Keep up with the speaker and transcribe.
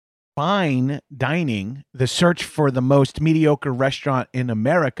Fine Dining, the search for the most mediocre restaurant in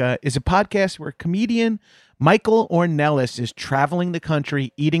America, is a podcast where comedian Michael Ornelas is traveling the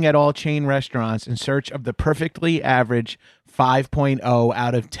country, eating at all chain restaurants in search of the perfectly average 5.0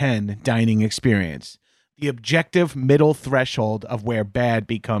 out of 10 dining experience, the objective middle threshold of where bad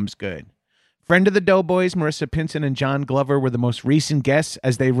becomes good. Friend of the Doughboys, Marissa Pinson and John Glover were the most recent guests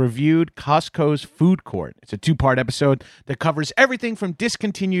as they reviewed Costco's food court. It's a two-part episode that covers everything from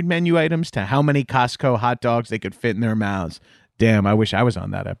discontinued menu items to how many Costco hot dogs they could fit in their mouths. Damn, I wish I was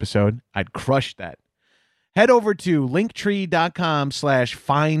on that episode. I'd crush that. Head over to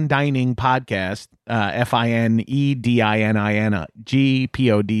linktree.com/fine dining podcast,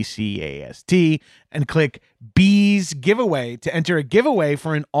 FINEDININGPODCAST, and click Bees Giveaway to enter a giveaway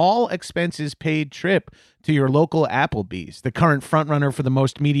for an all expenses paid trip to your local Applebee's, the current frontrunner for the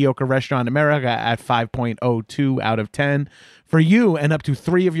most mediocre restaurant in America at 5.02 out of 10 for you and up to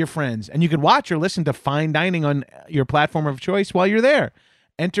 3 of your friends. And you can watch or listen to Fine Dining on your platform of choice while you're there.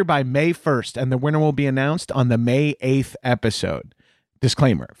 Enter by May 1st, and the winner will be announced on the May 8th episode.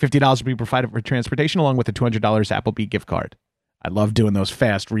 Disclaimer, $50 will be provided for transportation along with a $200 Applebee gift card. I love doing those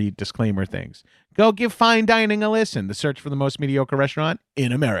fast read disclaimer things. Go give Fine Dining a listen. The search for the most mediocre restaurant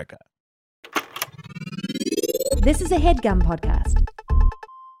in America. This is a HeadGum podcast.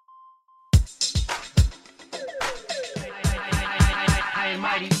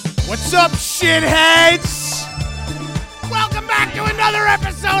 What's up, shitheads? Welcome back to another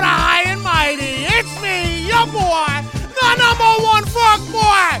episode of High and Mighty. It's me, your boy, the number one fuck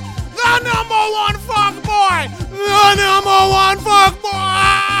boy, the number one fuck boy, the number one fuck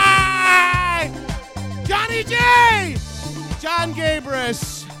boy, Johnny J, John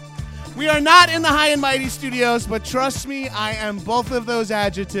Gabris. We are not in the High and Mighty studios, but trust me, I am both of those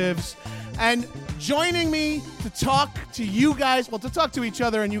adjectives. And joining me to talk to you guys, well, to talk to each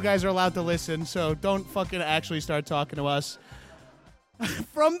other, and you guys are allowed to listen, so don't fucking actually start talking to us.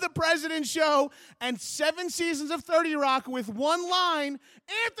 From The President Show and 7 seasons of 30 Rock with one line,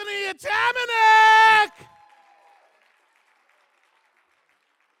 Anthony Atamanuik!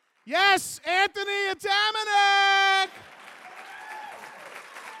 Yes, Anthony Atamanuik!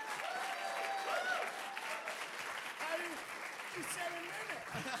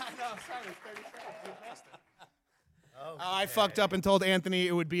 I know, sorry, 30 seconds. You missed it. Okay. I fucked up and told Anthony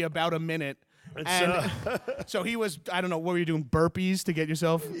it would be about a minute. And so he was, I don't know, what were you doing, burpees to get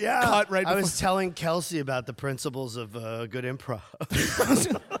yourself cut right before? I was telling Kelsey about the principles of good improv.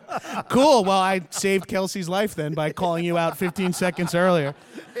 Cool. Well, I saved Kelsey's life then by calling you out 15 seconds earlier.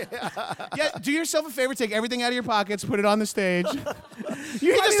 Yeah, do yourself a favor, take everything out of your pockets, put it on the stage.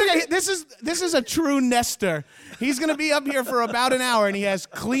 This is a true nester. He's going to be up here for about an hour, and he has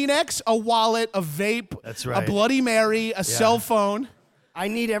Kleenex, a wallet, a vape, That's right. a Bloody Mary, a cell phone. I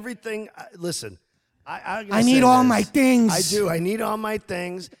need everything. Listen, I need all my things. I do. I need all my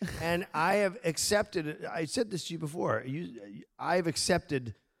things, and I have accepted it. I said this to you before. I've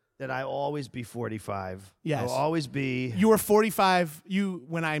accepted that I always be 45. Yes. I'll always be. You were 45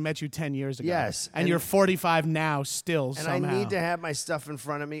 when I met you 10 years ago. Yes. And you're 45 now still, and somehow. I need to have my stuff in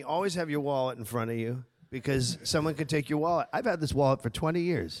front of me. Always have your wallet in front of you because someone could take your wallet. I've had this wallet for 20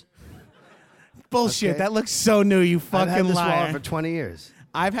 years. Bullshit. Okay. That looks so new, you fucking liar. I've had this wallet for 20 years.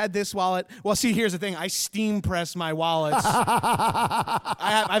 I've had this wallet. Well, see, here's the thing. I steam press my wallets.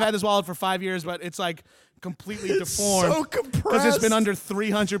 I've had this wallet for 5 years, but it's like completely deformed. So compressed. Because it's been under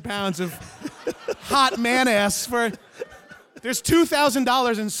 300 pounds of hot man ass for... There's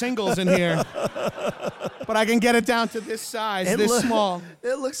 $2,000 in singles in here. But I can get it down to this size, small.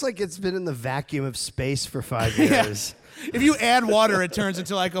 It looks like it's been in the vacuum of space for 5 years. Yeah. If you add water, it turns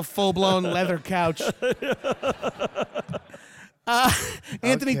into like a full-blown leather couch.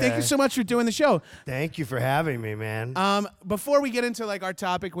 Anthony, thank you so much for doing the show. Thank you for having me, man. Before we get into like our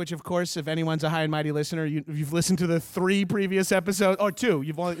topic, which of course, if anyone's a High and Mighty listener, you've listened to the 3 previous episodes, or 2.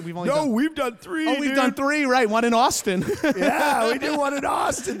 We've only we've done 3. Oh, we've done 3, right? One in Austin. Yeah, we did one in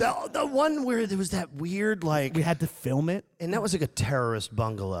Austin. The one where there was that weird we had to film it, and that was like a terrorist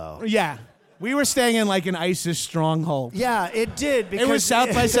bungalow. Yeah. We were staying in like an ISIS stronghold. Yeah, it did. Because it was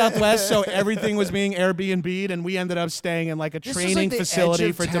South by Southwest, so everything was being Airbnb'd, and we ended up staying in like a training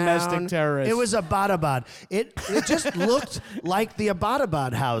facility for domestic terrorists. It was Abbottabad. It just looked like the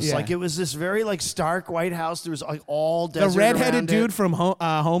Abbottabad house. Yeah. Like it was this very like stark white house. There was like all desert. The redheaded dude it. from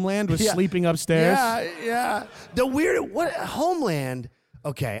Homeland was sleeping upstairs. Yeah. The weird Homeland.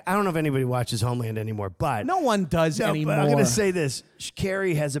 Okay, I don't know if anybody watches Homeland anymore, but... No one does anymore. But I'm going to say this.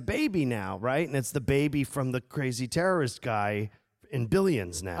 Carrie has a baby now, right? And it's the baby from the crazy terrorist guy in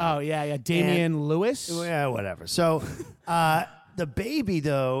Billions now. Oh, yeah. Damian Lewis? Yeah, whatever. So The baby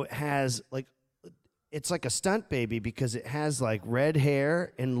though has like, it's like a stunt baby because it has like red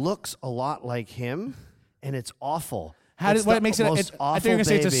hair and looks a lot like him, and it's awful. What makes it? I think you're gonna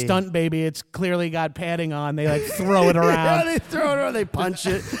say it's a stunt baby. It's clearly got padding on. They like throw it around. Yeah, they throw it around. They punch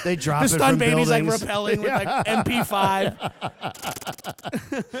it. They drop it. The stunt from baby's buildings. like rappelling with like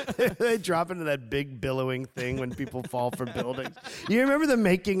MP5. They drop into that big billowing thing when people fall from buildings. You remember the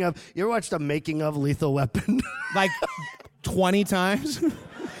making of? You ever watched the making of Lethal Weapon? Like 20 times.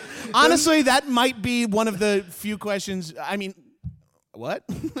 Honestly, that might be one of the few questions. I mean, what?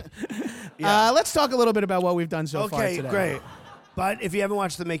 Let's talk a little bit about what we've done so far today. Okay, great. But if you haven't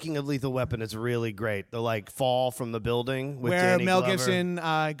watched the making of Lethal Weapon, it's really great. The like fall from the building with where Danny Mel Glover. Gibson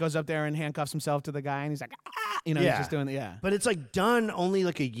goes up there and handcuffs himself to the guy, and he's like, he's just doing it. Yeah. But it's like done only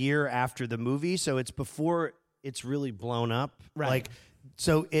like a year after the movie, so it's before it's really blown up. Right. Like,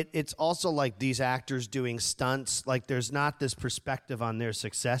 so it's also like these actors doing stunts. Like there's not this perspective on their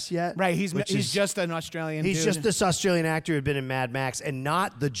success yet. Right. He's just an Australian. He's dude. just this Australian actor who had been in Mad Max, and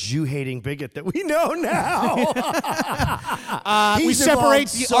not the Jew-hating bigot that we know now. We separate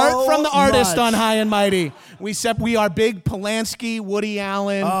the art from the artist much. on High and Mighty. We are big Polanski, Woody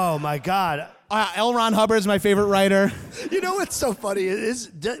Allen. Oh my God. L. Ron Hubbard is my favorite writer. You know what's so funny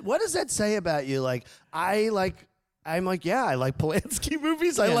what does that say about you? Like I like Polanski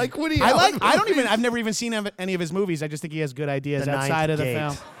movies. I like Woody Allen. I've never even seen any of his movies. I just think he has good ideas The outside Ninth of the Gate.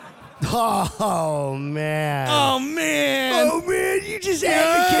 film. Oh man. Oh man. Oh man, you just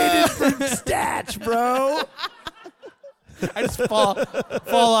advocated for stats, bro. I just fall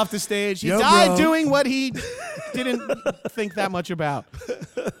off the stage. He Yo, died bro. doing what he didn't think that much about.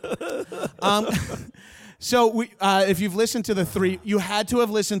 So if you've listened to you had to have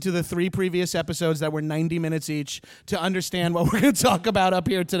listened to the 3 previous episodes that were 90 minutes each to understand what we're going to talk about up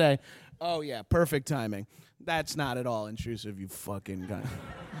here today. Oh yeah, perfect timing. That's not at all intrusive, you fucking guy.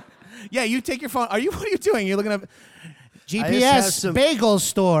 Yeah, you take your phone. What are you doing? You're looking up GPS bagel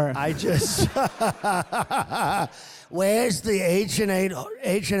store. I just where's the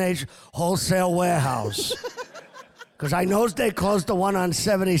H&H wholesale warehouse? Because I know they closed the one on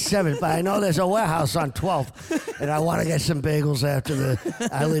 77th, but I know there's a warehouse on 12th, and I want to get some bagels after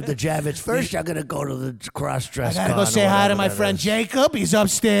I leave the Javits. First, I'm going to go to the cross-dress. I got to go say hi to my friend Jacob. He's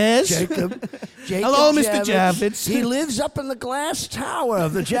upstairs. Jacob Hello, Mr. Javits. He lives up in the glass tower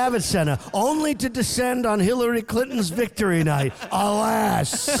of the Javits Center, only to descend on Hillary Clinton's victory night.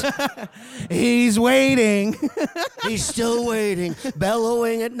 Alas. He's waiting. He's still waiting,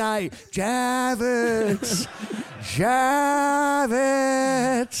 bellowing at night. Javits. Javits.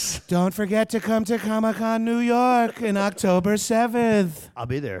 Don't forget to come to Comic-Con New York in October 7th. I'll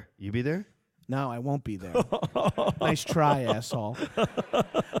be there. You be there? No, I won't be there. Nice try, asshole.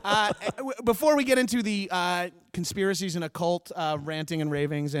 Before we get into the conspiracies and occult ranting and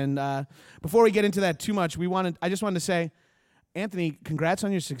ravings, and before we get into that too much, I just wanted to say, Anthony, congrats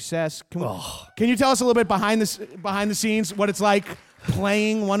on your success. Can you tell us a little bit behind the scenes, what it's like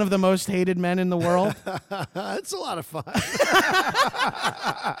playing one of the most hated men in the world? It's a lot of fun.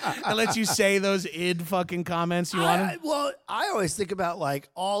 It lets you say those fucking comments you wanted? Well, I always think about like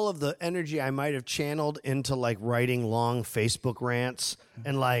all of the energy I might have channeled into like writing long Facebook rants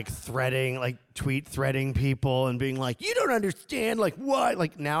and like tweet threading people and being like, you don't understand, like what?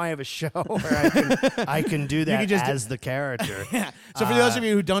 Like now I have a show where I can do that as the character. Yeah. So for those of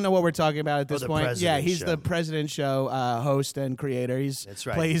you who don't know what we're talking about at this the point, President he's Show. the President Show host and creator. That's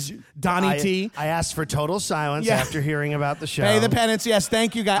right. Plays Donnie T. I asked for total silence Yeah. after hearing about the show. Pay the penance. Yes,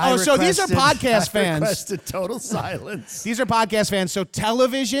 thank you, guys. I So these are podcast I fans. requested total silence. These are podcast fans. So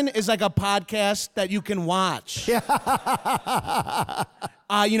television is like a podcast that you can watch. Yeah.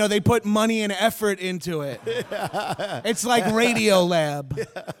 They put money and effort into it. It's like Radio Lab.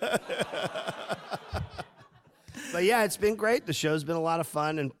 But yeah, it's been great. The show's been a lot of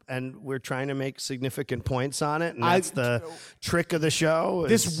fun, and we're trying to make significant points on it, and that's the trick of the show.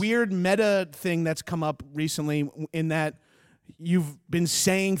 This weird meta thing that's come up recently in that you've been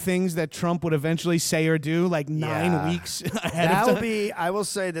saying things that Trump would eventually say or do like 9 weeks ahead of time. I will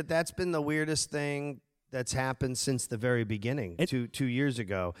say that's been the weirdest thing that's happened since the very beginning. 2 years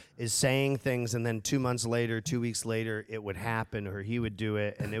ago, is saying things, and then 2 months later, 2 weeks later, it would happen or he would do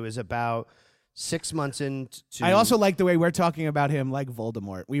it, and it was about 6 months into. I also like the way we're talking about him like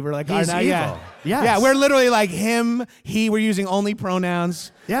Voldemort. We were like, He's evil. Yeah. Yes. Yeah, we're literally like him, he, we're using only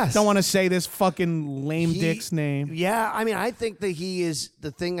pronouns. Yes. Don't want to say this fucking lame dick's name. Yeah, I mean, I think that he is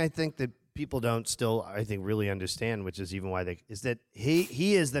the thing I think that people don't still, I think, really understand, which is even why is that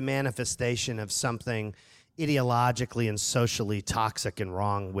he is the manifestation of something ideologically and socially toxic and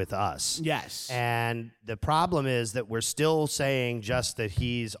wrong with us. Yes. And the problem is that we're still saying just that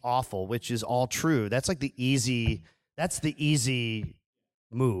he's awful, which is all true. That's like the easy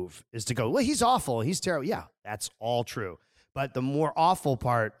move, is to go, well, he's awful, he's terrible. Yeah, that's all true. But the more awful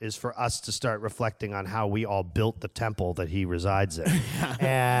part is for us to start reflecting on how we all built the temple that he resides in.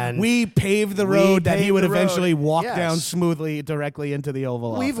 And we paved the road that he would eventually walk Yes. down smoothly directly into the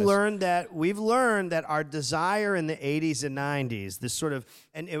Oval We've Office. learned that our desire in the 80s and 90s, this sort of,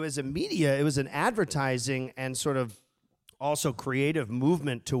 and it was an advertising and sort of also creative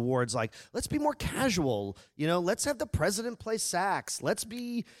movement towards like, let's be more casual, let's have the president play sax, let's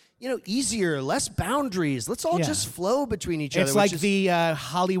be, easier, less boundaries, let's all just flow between each other. It's like the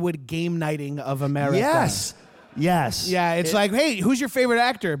Hollywood game nighting of America. Yes. Yeah, it's like, hey, who's your favorite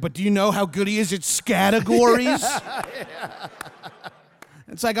actor? But do you know how good he is at categories?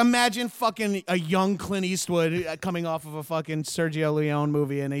 It's like, imagine fucking a young Clint Eastwood coming off of a fucking Sergio Leone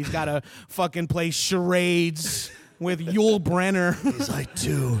movie, and he's got to fucking play charades with Yul Brynner. He's like,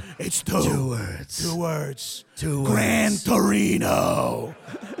 it's two words. Two words. Two Gran words. Torino.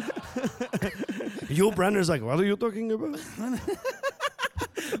 Yul Brynner's like, what are you talking about?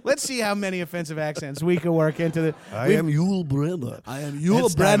 Let's see how many offensive accents we can work into the. I am Yul Brynner. I am Yul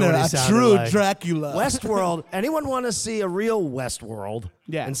That's not Brynner, what he a sounded true like. Dracula. Westworld. Anyone want to see a real Westworld?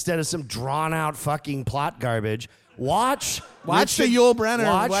 Yeah. Instead of some drawn out fucking plot garbage, watch the Richard- Yul Brynner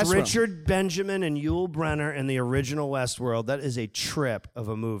Watch Westworld. Richard Benjamin and Yul Brynner in the original Westworld. That is a trip of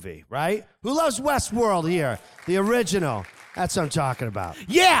a movie, right? Who loves Westworld here? The original. That's what I'm talking about.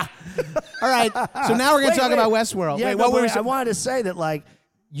 Yeah. All right. So now we're going Wait, to talk wait. about Westworld. Yeah, Wait, no, what were but we I wanted to say that, like,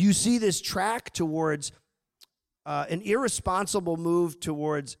 you see this track towards an irresponsible move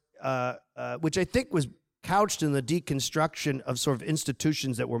towards, which I think was couched in the deconstruction of sort of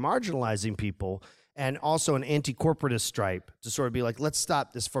institutions that were marginalizing people, and also an anti-corporatist stripe to sort of be like, let's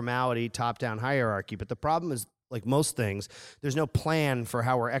stop this formality, top-down hierarchy. But the problem is, like most things, there's no plan for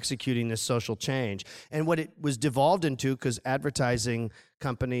how we're executing this social change. And what it was devolved into, because advertising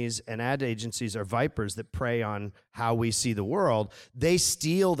companies and ad agencies are vipers that prey on how we see the world, they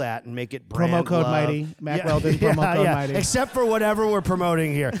steal that and make it brand Promo code love. Mighty. Mac Weldon, promo code Mighty. Except for whatever we're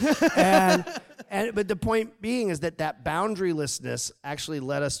promoting here. But the point being is that boundarylessness actually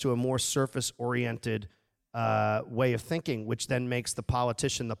led us to a more surface-oriented way of thinking, which then makes the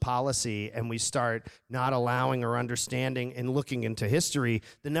politician the policy, and we start not allowing or understanding and looking into history.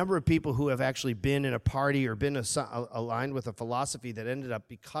 The number of people who have actually been in a party or been aligned with a philosophy that ended up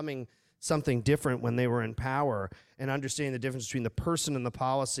becoming something different when they were in power, and understanding the difference between the person and the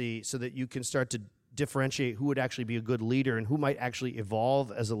policy, so that you can start to differentiate who would actually be a good leader and who might actually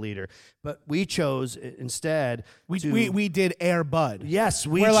evolve as a leader. But we chose instead We did Air Bud. Yes,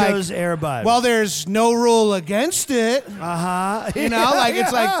 we We're chose like, Air Bud. Well, there's no rule against it. You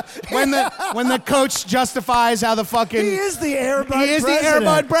It's like when the coach justifies how the fucking he is the Air Bud he is president. the Air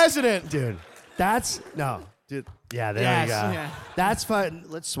Bud president. Dude, that's no. Dude, yeah, there Yes, you go. yeah. That's fun.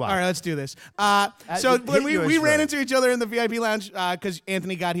 Let's swap. All right, let's do this. So hit when we yours ran first. into each other in the VIP lounge, because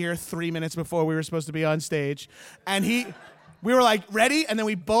Anthony got here 3 minutes before we were supposed to be on stage, and we were like, ready? And then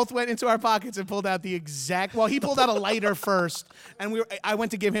we both went into our pockets and pulled out the exact, well, he pulled out a lighter first, and I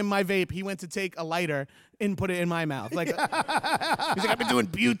went to give him my vape. He went to take a lighter and put it in my mouth. Like, he's like, I've been doing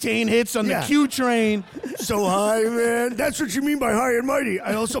butane hits on the Q train. So high, man. That's what you mean by high and mighty.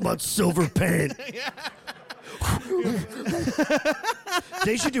 I also bought silver paint.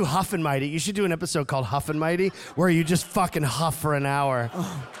 They should do Huff and Mighty. You should do an episode called Huff and Mighty, where you just fucking huff for an hour.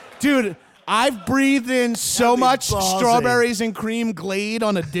 Dude, I've breathed in so That'd be much ballsy. strawberries and cream Glade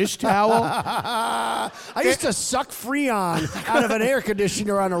on a dish towel. I used to suck Freon out of an air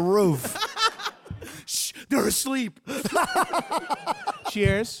conditioner on a roof. Shh, they're asleep.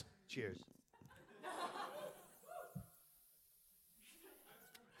 Cheers. Cheers.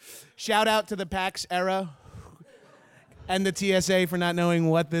 Shout out to the PAX era and the TSA for not knowing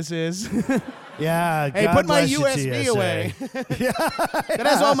what this is. Yeah. Hey, God put my bless you, USB TSA. away. That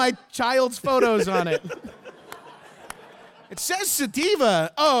has all my child's photos on it. It says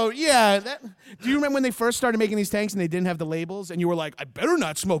sativa. Oh, yeah. Do you remember when they first started making these tanks and they didn't have the labels? And you were like, I better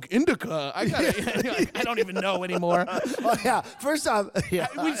not smoke indica. I don't even know anymore. Oh, yeah. First off, yeah.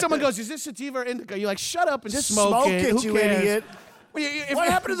 When someone goes, is this sativa or indica? You're like, shut up and Just smoke it. Who you cares? idiot. Well, What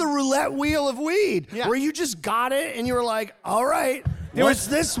happened to the roulette wheel of weed? Yeah. Where you just got it and you were like, all right, There what's was-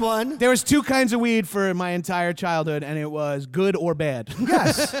 this one? There was two kinds of weed for my entire childhood, and it was good or bad.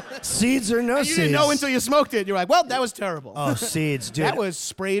 Yes. Seeds or no You seeds? didn't know until you smoked it. You're like, well, that was terrible. Oh, seeds, dude. That was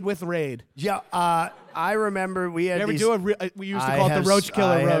sprayed with Raid. Yeah, I remember we had You ever these, do we used to call it the roach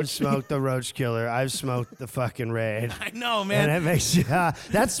killer I roach. have smoked the roach killer. I've smoked the fucking raid. I know, man. And it makes you,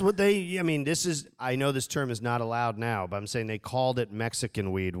 that's what they, I mean, I know this term is not allowed now, but I'm saying they called it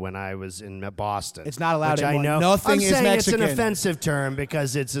Mexican weed when I was in Boston. It's not allowed which anymore. I know. Nothing I'm is saying Mexican. it's an offensive term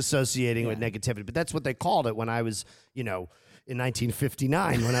because it's associating with negativity, but that's what they called it when I was, in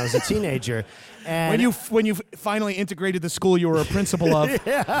 1959 when I was a teenager. And When you finally integrated the school you were a principal of.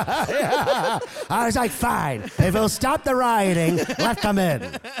 I was like, fine, if it'll stop the rioting, let them in.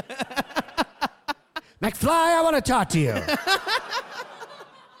 McFly, I want to talk to you.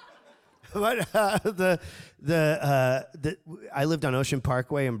 But I lived on Ocean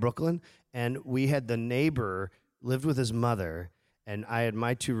Parkway in Brooklyn, and we had the neighbor lived with his mother, and I had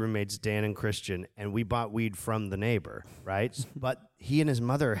my two roommates, Dan and Christian, and we bought weed from the neighbor, right? But he and his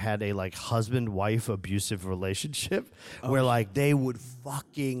mother had a husband-wife abusive relationship where they would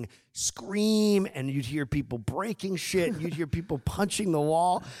fucking scream, and you'd hear people breaking shit, and you'd hear people punching the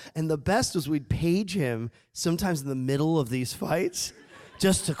wall. And the best was we'd page him sometimes in the middle of these fights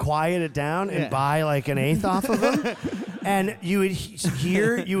just to quiet it down and buy an eighth off of him. And you would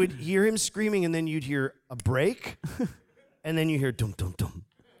hear him screaming, and then you'd hear a break. And then you hear dum dum dum,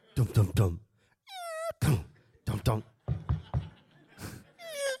 dum dum dum, dum dum dum.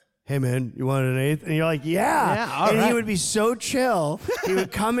 Hey man, you want an eighth? And you're like, yeah. all and right. he would be so chill. He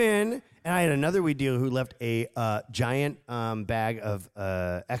would come in, and I had another weed dealer who left a giant bag of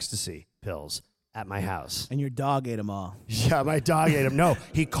ecstasy pills at my house. And your dog ate them all. Yeah, my dog ate him. No,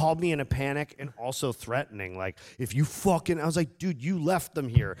 he called me in a panic and also threatening. If you fucking... I was like, dude, you left them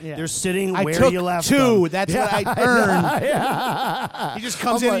here. Yeah. They're sitting I where took you left 2. them. That's what I earned. Yeah. He just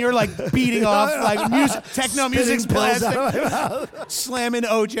comes in and you're beating off music, techno music's pills blasting, out of my mouth. slamming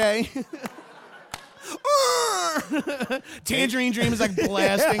OJ. Tangerine Dream is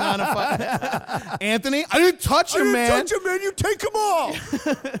blasting on a fire. Anthony, I didn't touch him, man. Touch him, man. You take them all.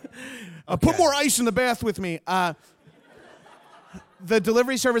 Put more ice in the bath with me. The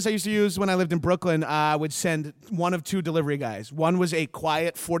delivery service I used to use when I lived in Brooklyn would send one of 2 delivery guys. One was a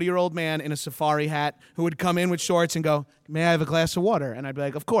quiet 40-year-old man in a safari hat who would come in with shorts and go, "May I have a glass of water?" And I'd be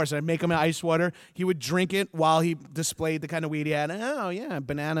like, "Of course." And I'd make him ice water. He would drink it while he displayed the kind of weed he had. Oh, yeah,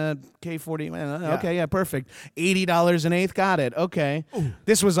 banana K40. Okay, yeah, perfect. $80 an eighth. Got it. Okay. Ooh.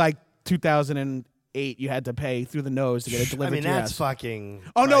 This was 2008. You had to pay through the nose to get it delivered to your that's house. fucking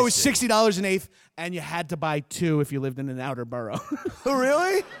Oh, no, it was pricey. $60 an eighth, and you had to buy 2 if you lived in an outer borough. Oh,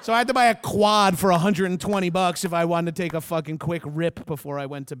 really? So I had to buy a quad for $120 if I wanted to take a fucking quick rip before I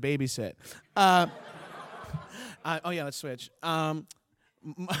went to babysit. Let's switch. Mine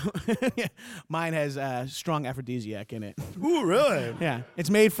has strong aphrodisiac in it. Ooh, really? Yeah. It's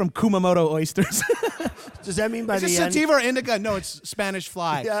made from Kumamoto oysters. Does that mean by Is the it end? sativa or indica? No, it's Spanish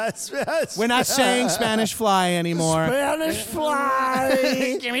fly. Yes. We're not saying Spanish fly anymore. Spanish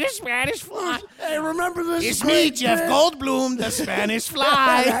fly. Give me the Spanish fly. Hey, remember this? It's me, great Jeff bit? Goldblum, the Spanish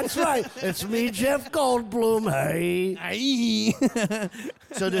fly. That's right. It's me, Jeff Goldblum. Hey. Aye.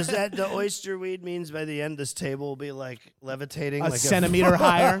 So does that the oyster weed means by the end this table will be levitating A centimeter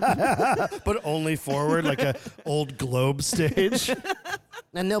higher. but only forward like a old globe stage.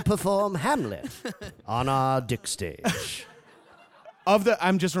 And they'll perform Hamlet on our Dick stage.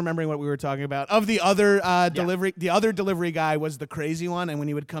 I'm just remembering what we were talking about. Of the other delivery, the other delivery guy was the crazy one, and when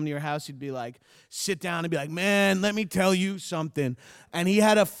he would come to your house, he'd be sit down and be like, "Man, let me tell you something." And he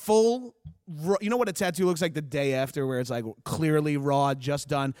had a full, you know what a tattoo looks like the day after, where it's clearly raw, just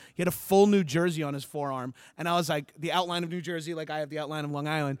done. He had a full New Jersey on his forearm, and I was like, the outline of New Jersey, I have the outline of Long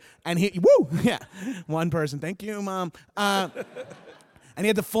Island, and one person, thank you, Mom. And he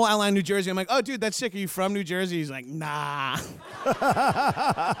had the full outline of New Jersey. I'm like, "Oh, dude, that's sick. Are you from New Jersey?" He's like, "Nah."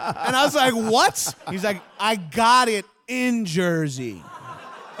 And I was like, "What?" He's like, "I got it in Jersey."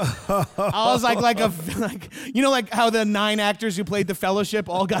 I was like how the 9 actors who played The Fellowship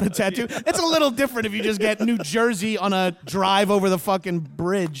all got a tattoo. It's a little different if you just get New Jersey on a drive over the fucking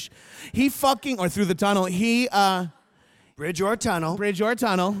bridge. Or through the tunnel. Bridge or tunnel.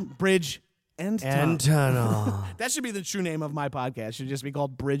 Bridge and tunnel. Tunnel. That should be the true name of my podcast. It should just be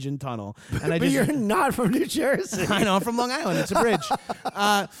called Bridge and Tunnel. And But you're not from New Jersey. I know, I'm from Long Island. It's a bridge.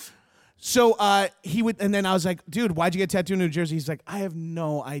 So he would, and then I was like, "Dude, why'd you get tattooed in New Jersey?" He's like, "I have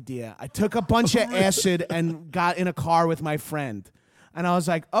no idea. I took a bunch of acid and got in a car with my friend." And I was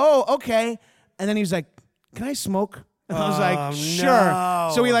like, "Oh, okay." And then he was like, "Can I smoke?" And I was like, "Sure." no.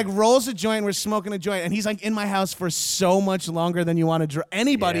 So he rolls a joint. We're smoking a joint, and he's in my house for so much longer than you want to.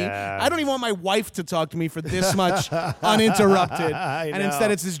 Anybody. Yeah. I don't even want my wife to talk to me for this much uninterrupted. And know. instead,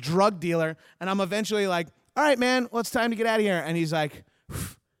 it's this drug dealer, and I'm eventually like, "All right, man, well, it's time to get out of here." And he's like,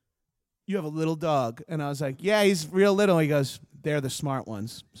 you have a little dog. And I was like, yeah, he's real little. He goes, they're the smart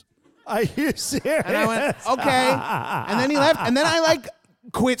ones. Are you serious? And I went, okay. And then he left. And then I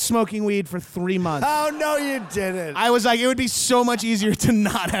quit smoking weed for 3 months. Oh, no, you didn't. I was like, it would be so much easier to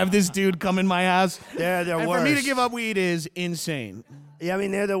not have this dude come in my house. They're the and worst. for me to give up weed is insane. Yeah, I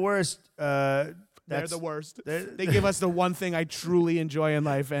mean, they're the worst. They're the worst. They give us the one thing I truly enjoy in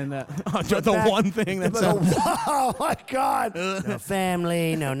life, and one thing that's... Oh, my God. No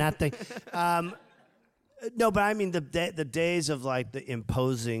family, no nothing. No, but I mean, the days of, like, the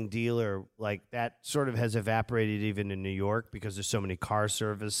imposing dealer, like, that sort of has evaporated even in New York because there's so many car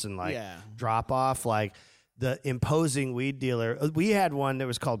service and, like, drop-off. Like, the imposing weed dealer. We had one that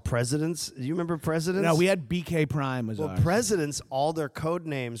was called Presidents. Do you remember Presidents? No, we had BK Prime was ours. Presidents, all their code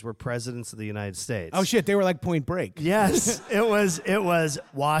names were presidents of the United States. Oh, shit, they were like Point Break. Yes, it was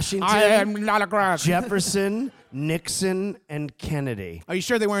Washington. I am not a crack. Jefferson, Nixon, and Kennedy. Are you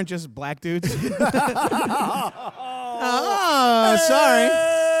sure they weren't just black dudes? Oh, sorry.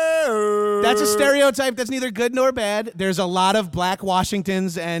 That's a stereotype that's neither good nor bad. There's a lot of black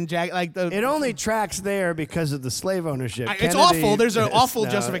Washingtons and It only tracks there because of the slave ownership. It's awful. There's an awful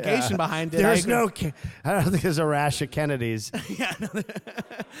justification behiend it. There's I don't think there's a rash of Kennedys. Yeah,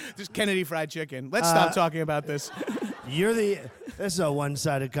 there's Kennedy Fried Chicken. Let's stop talking about this. This is a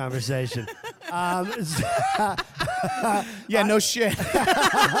one-sided conversation. Yeah, no shit.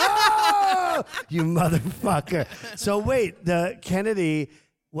 You motherfucker. So wait, the Kennedy,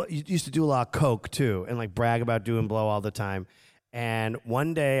 you used to do a lot of coke too, and like brag about doing blow all the time. And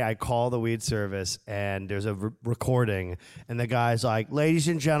one day I call the weed service and there's a recording and the guy's like, ladies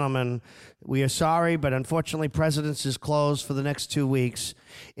and gentlemen, we are sorry, but unfortunately Presidents is closed for the next 2 weeks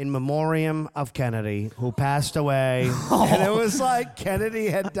in memoriam of Kennedy, who passed away. And it was like Kennedy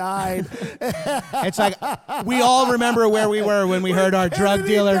had died. It's like we all remember where we were when we heard our drug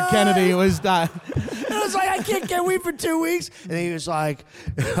dealer died. Kennedy was died. It was like, I can't get weed for 2 weeks. And he was like,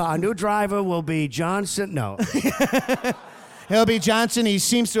 our new driver will be Johnson. No. He'll be Johnson. He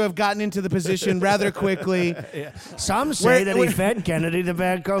seems to have gotten into the position rather quickly. Yeah. Some say that he fed Kennedy the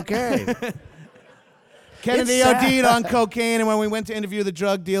bad cocaine. Kennedy OD'd on cocaine, and when we went to interview the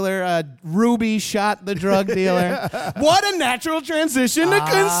drug dealer, Ruby shot the drug dealer. What a natural transition to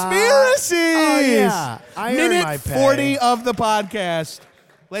conspiracies! Oh, yeah. I earned Minute my pay. 40 of the podcast.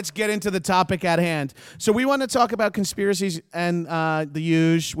 Let's get into the topic at hand. So we want to talk about conspiracies and the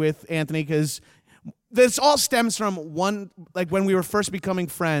huge with Anthony, because this all stems from when we were first becoming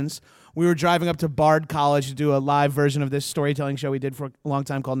friends, we were driving up to Bard College to do a live version of this storytelling show we did for a long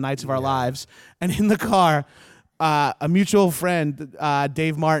time called Nights of Our Lives. And in the car, a mutual friend,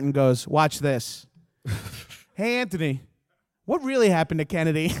 Dave Martin, goes, watch this. Hey, Anthony, what really happened to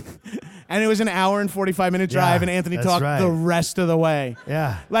Kennedy? And it was an hour and 45-minute drive, and Anthony talked the rest of the way.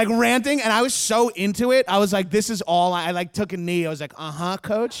 Yeah. Like ranting, and I was so into it. I was like, this is all, I like took a knee. I was like,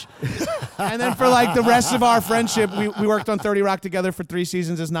 coach. And then for like the rest of our friendship, we worked on 30 Rock together for 3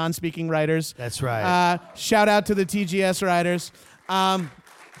 seasons as non-speaking writers. That's right. Shout out to the TGS writers.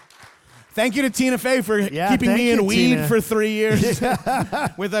 Thank you to Tina Fey for keeping me in weed for 3 years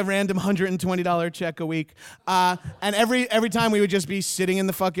with a random $120 check a week. And every time we would just be sitting in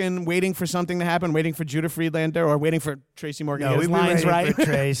the fucking waiting for something to happen, waiting for Judah Friedlander or waiting for Tracy Morgan to get his lines right. For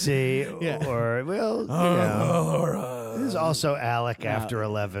Tracy or, there's also Alec after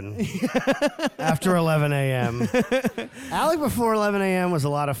 11. After 11 a.m. Alec before 11 a.m. was a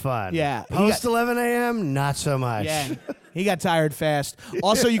lot of fun. Yeah. Post 11 a.m., not so much. Yeah. He got tired fast.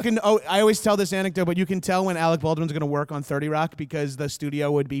 Also, I always tell this anecdote, but you can tell when Alec Baldwin's going to work on 30 Rock because the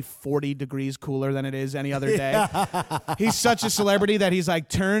studio would be 40 degrees cooler than it is any other day. He's such a celebrity that he's like,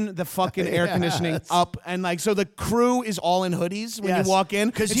 turn the fucking air conditioning up. And like, so the crew is all in hoodies when you walk in.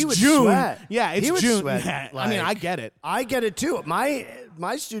 Because he would June. sweat. Yeah, it's he would June. Sweat, I mean, I get it. I get it too.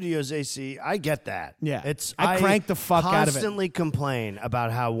 My studio's AC, I get that. Yeah. I crank the fuck out of it. Constantly complain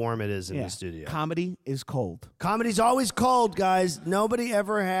about how warm it is in the studio. Comedy is cold. Comedy's always cold, guys. Nobody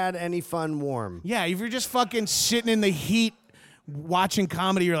ever had any fun warm. Yeah, if you're just fucking sitting in the heat watching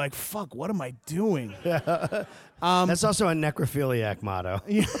comedy, you're like, fuck, what am I doing? That's also a necrophiliac motto.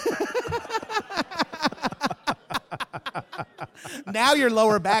 Now your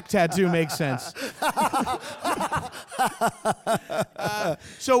lower back tattoo makes sense.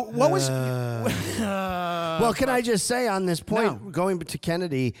 So what was... well, can I just say on this point, going to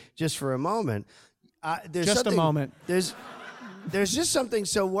Kennedy just for a moment, there's just a moment. There's just something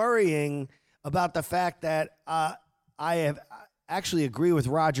so worrying about the fact that I have actually agree with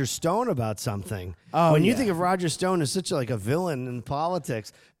Roger Stone about something. Oh, when you yeah. think of Roger Stone as such a villain in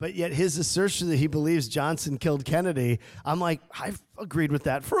politics, but yet his assertion that he believes Johnson killed Kennedy, I'm like, I've agreed with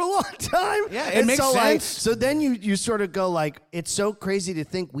that for a long time. Yeah, it And makes so, sense. So then you sort of go like, it's so crazy to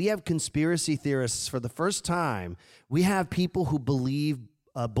think we have conspiracy theorists for the first time. We have people who believe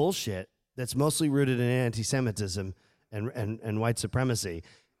bullshit that's mostly rooted in anti-Semitism and white supremacy,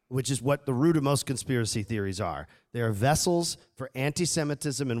 which is what the root of most conspiracy theories are. They are vessels for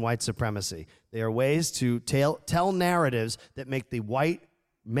anti-Semitism and white supremacy. They are ways to tell narratives that make the white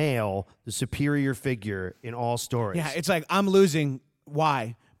male the superior figure in all stories. Yeah, it's like, I'm losing.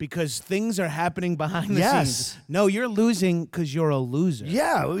 Why? Because things are happening behind the Yes. scenes. No, you're losing because you're a loser.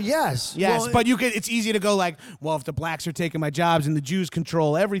 Yeah, yes. Yes, Well, but it's easy to go like, well, if the blacks are taking my jobs and the Jews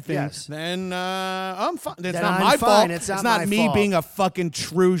control everything, Yes. then I'm fine. It's Then not I'm my fine. fault. It's not my me fault. being a fucking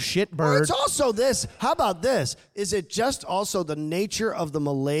true shitbird. Well, it's also this. How about this? Is it just also the nature of the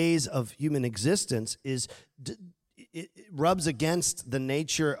malaise of human existence it rubs against the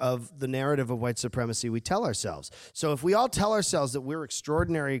nature of the narrative of white supremacy we tell ourselves. So if we all tell ourselves that we're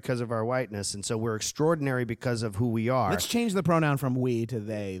extraordinary because of our whiteness, and so we're extraordinary because of who we are. Let's change the pronoun from we to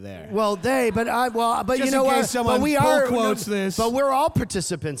they there. Well, but Just you know in case what? someone But we pull are quotes this. But we're all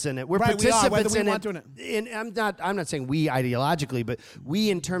participants in it. We're Right, we are, participants whether we in want to or not. I'm not saying we ideologically, but we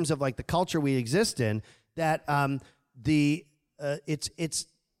in terms of like the culture we exist in. That it's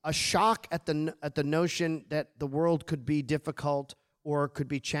a shock at the notion that the world could be difficult or could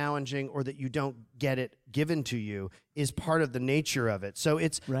be challenging, or that you don't get it given to you, is part of the nature of it. So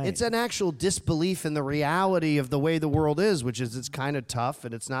it's an actual disbelief in the reality of the way the world is, which is it's kind of tough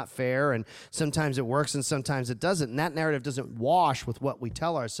and it's not fair, and sometimes it works and sometimes it doesn't. And that narrative doesn't wash with what we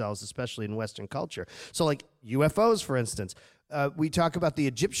tell ourselves, especially in Western culture. So like UFOs, for instance. We talk about the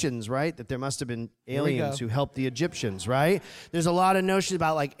Egyptians, right? That there must have been aliens who helped the Egyptians, right? There's a lot of notions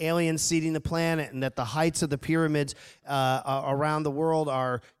about like aliens seeding the planet, and that the heights of the pyramids around the world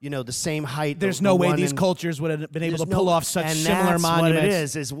are, the same height. There's no way these cultures would have been able to pull off such similar monuments. What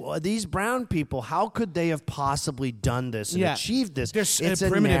it is these brown people, how could they have possibly done this and achieved this? It's a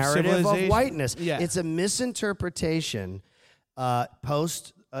primitive narrative of civilization. whiteness. Yeah. It's a misinterpretation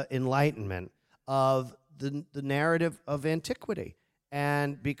post-Enlightenment of the narrative of antiquity.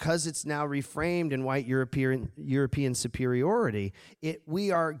 And because it's now reframed in white European superiority, we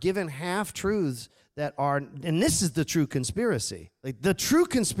are given half-truths that are, and this is the true conspiracy. Like the true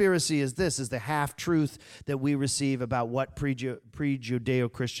conspiracy is the half-truth that we receive about what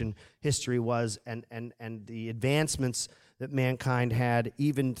pre-Judeo-Christian history was, and the advancements that mankind had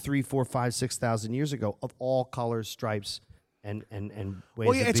even 3,000, 4,000, 5,000, 6,000 years ago, of all colors, stripes, and ways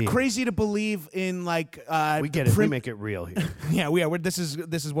Well, yeah, of it's being. crazy to believe in like We get it. We make it real here. Yeah, we are. This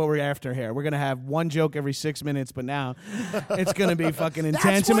is what we're after here. We're gonna have one joke every 6 minutes, but now it's gonna be fucking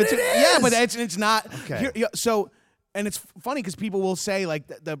intense. That's what it Yeah, is! but it's not. Okay. So, and it's funny because people will say like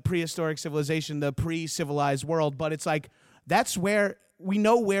the prehistoric civilization, the pre-civilized world, but it's like that's where we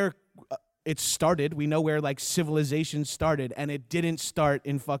know where it started. We know where like civilization started, and it didn't start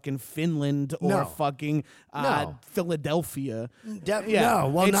in fucking Finland or No. fucking No. Philadelphia. No,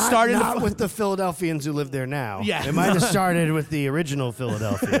 well, it not, started not with the Philadelphians who live there now. Yeah. It might have started with the original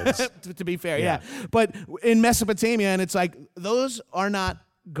Philadelphians. to be fair, Yeah. yeah. But in Mesopotamia, and it's like those are not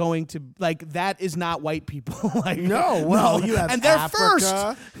going to like that is not white people. Like No, well, no. you have and they're Africa, first.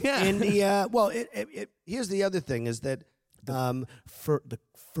 Yeah. India. Well, here's the other thing is that the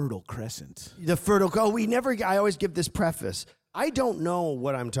Fertile Crescent. the fertile. I always give this preface. I don't know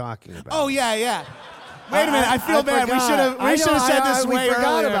what I'm talking about. Oh yeah. Wait a minute, I feel bad. forgot. We should have said this we way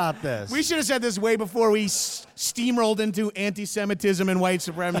forgot earlier. about this. We should have said this way before we steamrolled into anti-Semitism and white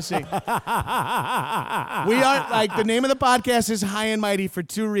supremacy. We are like the name of the podcast is High and Mighty for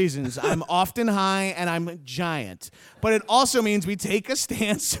two reasons. I'm often high and I'm giant. But it also means we take a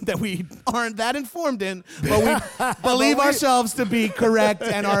stance that we aren't that informed in, but we believe ourselves to be correct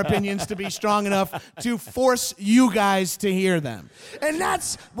and our opinions to be strong enough to force you guys to hear them. And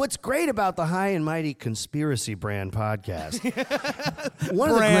that's what's great about the High and Mighty Conspiracy Brand podcast. One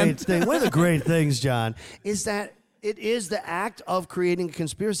of the great things, John, is that it is the act of creating a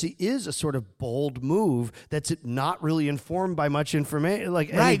conspiracy is a sort of bold move that's not really informed by much information,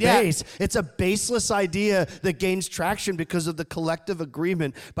 like any base. It's a baseless idea that gains traction because of the collective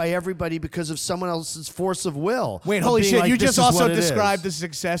agreement by everybody because of someone else's force of will. Wait, of holy being shit, like, you "This just is also what it described is." the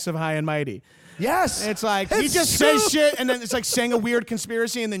success of High and Mighty. Yes. It's like, he It's just true. says shit, and then it's like saying a weird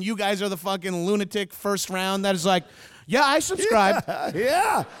conspiracy, and then you guys are the fucking lunatic first round that is like, Yeah, I subscribe.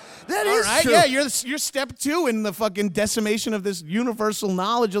 Yeah. That All is right, true. yeah, you're step 2 in the fucking decimation of this universal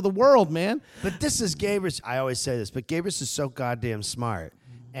knowledge of the world, man. But this is Gabrus. I always say this, but Gabrus is so goddamn smart.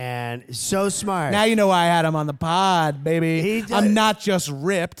 And so smart. Now you know why I had him on the pod, baby. I'm not just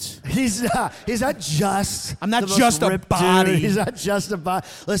ripped. He's not just. I'm not the most just a ripped body. dude. He's not just a body.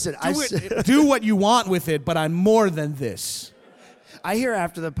 Listen, Do what you want with it, but I'm more than this. I hear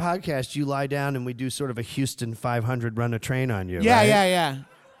after the podcast you lie down and we do sort of a Houston 500 run a train on you. Yeah, right? yeah.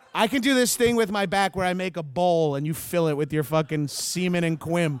 I can do this thing with my back where I make a bowl and you fill it with your fucking semen and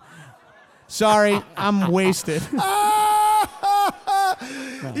quim. Sorry, I'm wasted.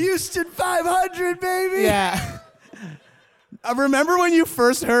 Houston 500, baby. Yeah. I remember when you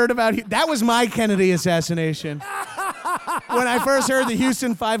first heard about that was my Kennedy assassination. When I first heard the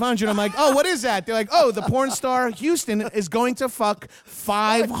Houston 500, I'm like, oh, what is that? They're like, oh, the porn star Houston is going to fuck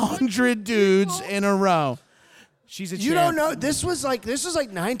 500 dudes in a row. She's a champ. You don't know. This was like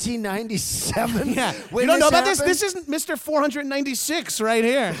 1997. Yeah. When You don't know about happened? this? This is Mr. 496 right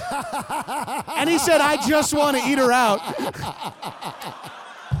here. And he said, I just want to eat her out.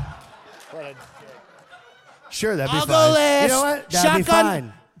 Sure, that'd be I'll fine. go last. You know what? That'd be Shotgun.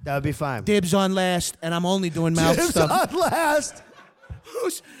 fine. That would be fine. Dibs on last, and I'm only doing mouth Dibs stuff. on last.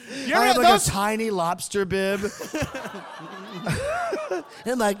 You're I have like those- a tiny lobster bib.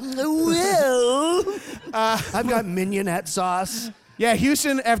 And like, well, I've got mignonette sauce. Yeah,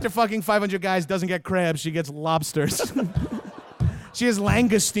 Houston, after fucking 500 guys, doesn't get crabs. She gets lobsters. She has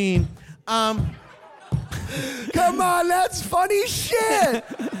langoustine. Come on, that's funny shit.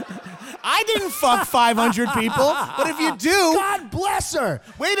 I didn't fuck 500 people, but if you do... God bless her.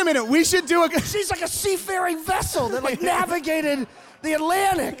 Wait a minute, we should do a... She's like a seafaring vessel that like navigated the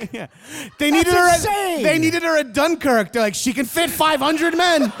Atlantic. Yeah. They needed her insane. They needed her at Dunkirk. They're like, she can fit 500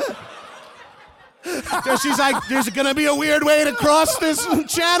 men. So she's like, there's going to be a weird way to cross this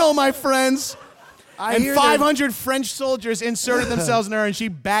channel, my friends. And 500 French soldiers inserted themselves in her, and she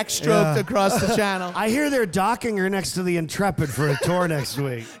backstroked across the channel. I hear they're docking her next to the Intrepid for a tour next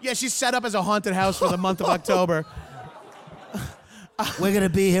week. Yeah, she's set up as a haunted house for the month of October. We're going to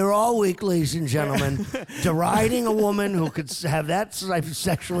be here all week, ladies and gentlemen, deriding a woman who could have that type of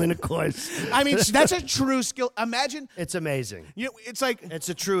sexual intercourse. I mean, that's a true skill. Imagine, It's amazing. it's like It's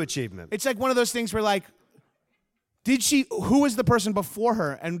a true achievement. it's like one of those things where like, who was the person before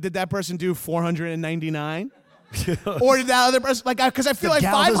her, and did that person do 499? Or did that other person, like, because I feel The like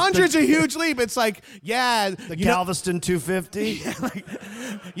Galveston- 500 is a huge leap. It's like, yeah. The Galveston 250.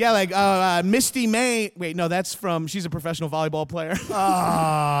 Misty May. Wait, no, she's a professional volleyball player.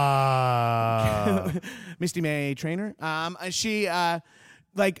 Misty May Trainer.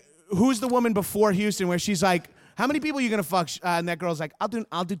 Who's the woman before Houston where she's like, how many people are you gonna fuck? And that girl's like, I'll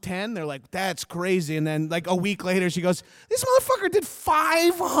do 10. They're like, that's crazy. And then like a week later, she goes, this motherfucker did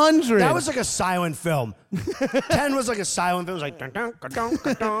 500. That was like a silent film. 10 was like a silent film. It was like, dun, dun, dun, dun,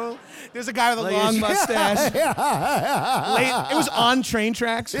 dun, dun. There's a guy with a long mustache. It was on train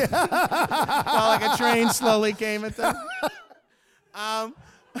tracks. While like a train slowly came at them.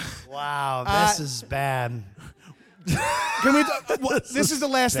 Wow, this is bad. Can we? This is the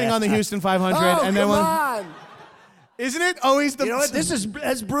last thing on the Houston 500, Oh, and then come on. Isn't it always the? You know what? This is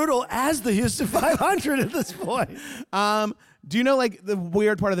as brutal as the Houston 500 at this point. Do you know, like, the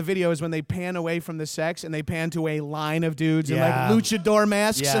weird part of the video is when they pan away from the sex and they pan to a line of dudes in, like, luchador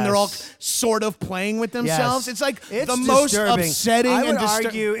masks, and they're all sort of playing with themselves? Yes. It's, like, It's the most disturbing. upsetting I would and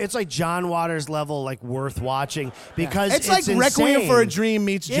argue it's like John Waters level, like, worth watching because It's like insane. Requiem for a Dream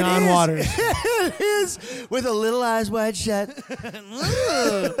meets It John is. Waters. It is, with a little eyes wide shut.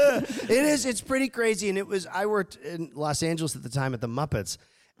 It is. It's pretty crazy. And I worked in Los Angeles at the time at the Muppets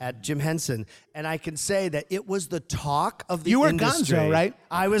at Jim Henson, and I can say that it was the talk of the You were industry. Gonzo, right?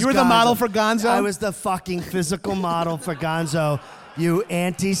 I was. You were the model for Gonzo? I was the fucking physical model for Gonzo. You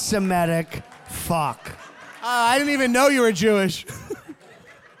anti-Semitic fuck. I didn't even know you were Jewish.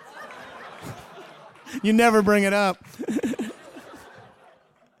 You never bring it up.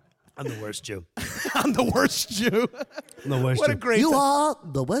 I'm the worst Jew. I'm the worst Jew. I'm the worst What Jew. a great You time. are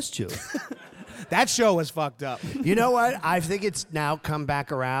the worst Jew. That show was fucked up. You know what? I think it's now come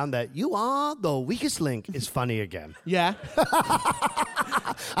back around that you are the weakest link is funny again. Yeah.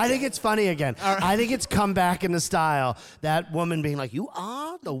 I think it's funny again. I think it's come back into style. That woman being like, you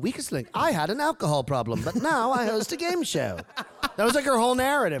are the weakest link. I had an alcohol problem, but now I host a game show. That was like her whole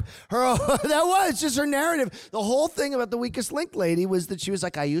narrative. That was just her narrative. The whole thing about the weakest link lady was that she was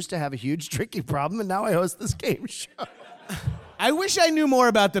like, I used to have a huge drinking problem, and now I host this game show. I wish I knew more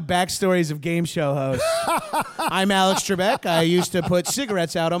about the backstories of game show hosts. I'm Alex Trebek. I used to put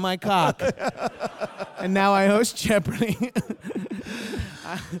cigarettes out on my cock. and now I host Jeopardy.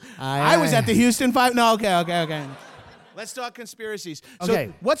 I was at the Houston Five. No, okay. Let's talk conspiracies.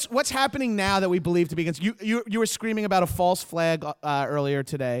 Okay. So what's happening now that we believe to be you were screaming about a false flag earlier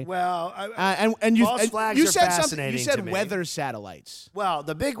today. Well, You flags are said fascinating something. You said to me. weather satellites. Well,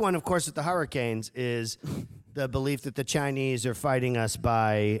 the big one, of course, with the hurricanes is the belief that the Chinese are fighting us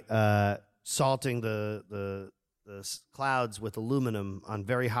by salting the clouds with aluminum on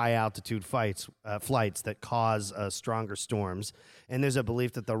very high altitude flights that cause stronger storms. And there's a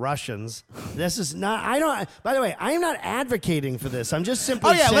belief that the Russians. This is not. I don't. By the way, I am not advocating for this. I'm just simply.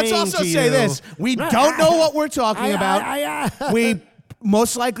 Oh yeah. saying Let's also to say you, this: we don't know what we're talking about. I We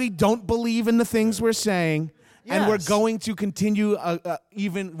most likely don't believe in the things we're saying. And we're Yes. going to continue.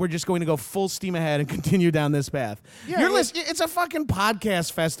 We're just going to go full steam ahead and continue down this path. Yeah, It's a fucking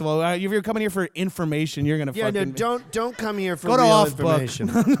podcast festival. If you're coming here for information, you're gonna fucking don't come here for go to real off book. information.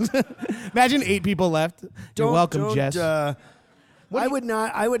 Imagine 8 people left. You're welcome, Jess. I would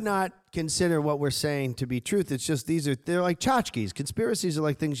not consider what we're saying to be truth. It's just they're like tchotchkes. Conspiracies are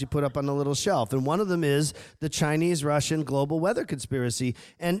like things you put up on a little shelf, and one of them is the Chinese-Russian global weather conspiracy.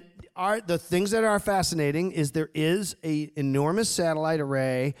 And the things that are fascinating is there is a enormous satellite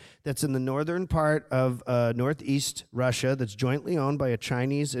array that's in the northern part of northeast Russia that's jointly owned by a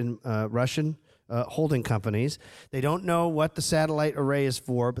Chinese and Russian holding companies. They don't know what the satellite array is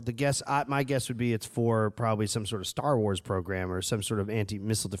for, but my guess would be it's for probably some sort of Star Wars program or some sort of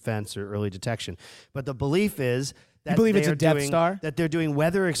anti-missile defense or early detection. But the belief is that You believe it's a Death Star? that they're doing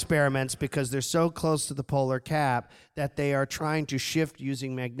weather experiments because they're so close to the polar cap that they are trying to shift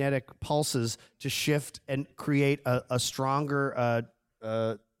using magnetic pulses to shift and create a stronger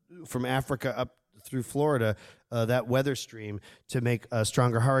from Africa up through Florida, that weather stream to make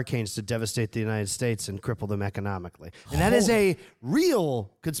stronger hurricanes to devastate the United States and cripple them economically. And that is a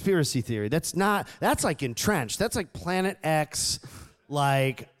real conspiracy theory. That's like entrenched. That's like Planet X,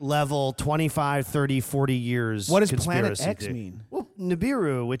 like level 25, 30, 40 years. What does conspiracy Planet X theory. mean? Well,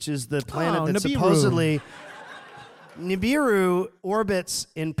 Nibiru, which is the planet that Nibiru. supposedly Nibiru orbits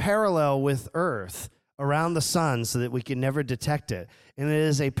in parallel with Earth around the sun so that we can never detect it. And it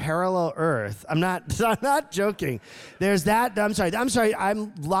is a parallel Earth. I'm not joking. There's that. I'm sorry.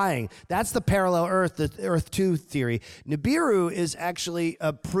 I'm lying. That's the parallel Earth, the Earth 2 theory. Nibiru is actually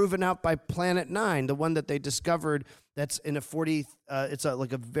proven out by Planet 9, the one that they discovered that's in a 40, it's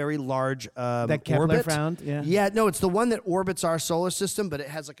like a very large That Kepler orbit. found? Yeah. Yeah, no, it's the one that orbits our solar system, but it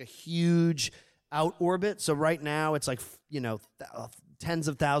has like a huge out orbit. So right now it's like, tens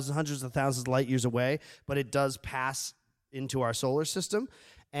of thousands, hundreds of thousands of light years away, but it does pass into our solar system.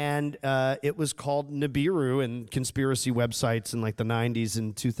 And it was called Nibiru in conspiracy websites in like the 90s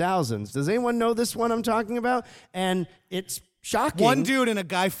and 2000s. Does anyone know this one I'm talking about? And it's shocking. One dude in a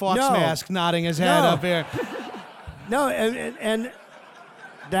Guy Fawkes No. mask nodding his head No. up here. No, and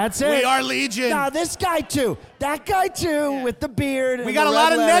that's it. We are Legion. Nah, this guy too. That guy too with the beard. We and got the a lot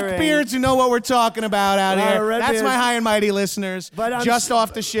red of lettering. neck beards who know what we're talking about out A lot here. of red That's beards. my high and mighty listeners. But I'm just s-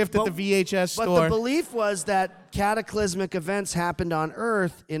 off the shift at but- the VHS But store. the belief was that cataclysmic events happened on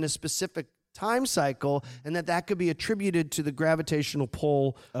Earth in a specific time cycle, and that could be attributed to the gravitational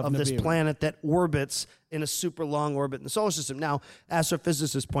pull of this Nibiru. planet that orbits in a super long orbit in the solar system. Now,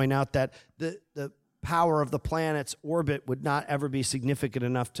 astrophysicists point out that the power of the planet's orbit would not ever be significant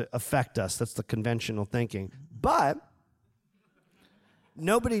enough to affect us. That's the conventional thinking. But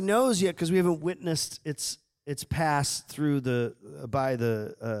nobody knows yet because we haven't witnessed its pass through by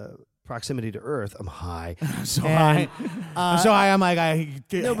the proximity to Earth. I'm high. so And, high. I'm so high. I'm like,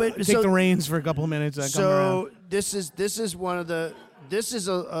 take so- the reins for a couple of minutes. I come around. So this is one of the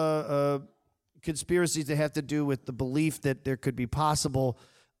a conspiracies that have to do with the belief that there could be possible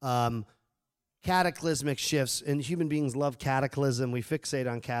cataclysmic shifts, and human beings love cataclysm. We fixate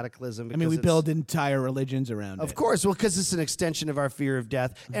on cataclysm. I mean, we build entire religions around it. Of course, well, because it's an extension of our fear of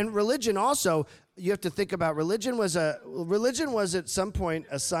death. And religion also, you have to think about, religion was at some point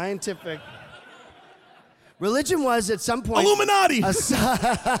a scientific... Religion was at some point... Illuminati!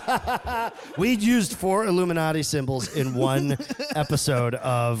 We used 4 Illuminati symbols in one episode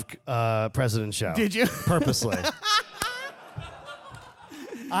of President Show. Did you? Purposely.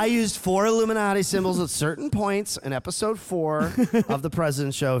 I used 4 Illuminati symbols at certain points in episode 4 of the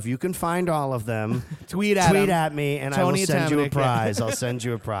President Show. If you can find all of them, Tweet at me, and Tony I will send you a Atamanuik. prize. I'll send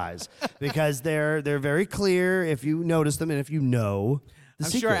you a prize because they're very clear if you notice them and if you know the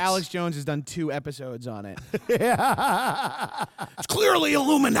I'm secrets. sure Alex Jones has done 2 episodes on it. It's clearly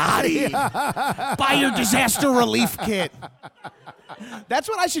Illuminati. Buy your disaster relief kit. That's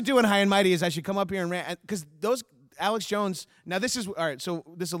what I should do in High and Mighty is I should come up here and rant because those Alex Jones. Now this is all right. So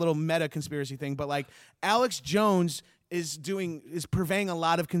this is a little meta conspiracy thing, but like Alex Jones is purveying a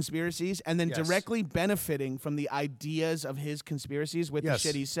lot of conspiracies and then directly benefiting from the ideas of his conspiracies with the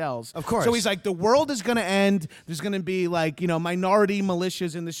shit he sells. Of course. So he's like, the world is going to end. There's going to be like, minority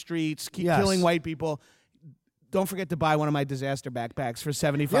militias in the streets, keep killing white people. Don't forget to buy one of my disaster backpacks for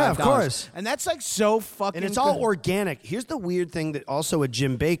 $75. Yeah, of course. And that's like so fucking And it's all organic. Here's the weird thing that also with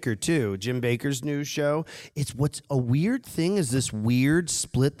Jim Baker, too. Jim Baker's new show. What's a weird thing is this weird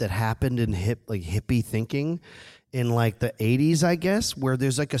split that happened in hippie thinking in like the 80s, I guess, where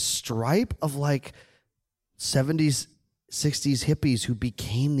there's like a stripe of like 70s, 60s hippies who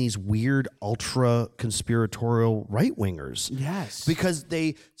became these weird ultra conspiratorial right wingers. Yes. Because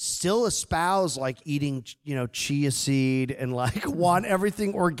they still espouse like eating, chia seed and like want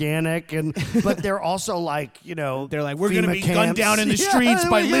everything organic but they're also like, they're like, we're going to be gunned down in the streets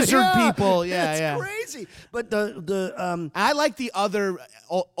by lizard people. Yeah, it's crazy. But I like the other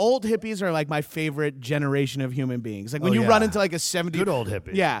old hippies are like my favorite generation of human beings. Like when you run into like a 70 good old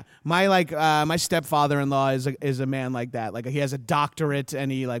hippie. Yeah. My stepfather-in-law is a man like that. Like he has a doctorate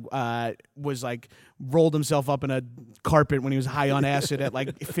and he like was like rolled himself up in a carpet when he was high on acid at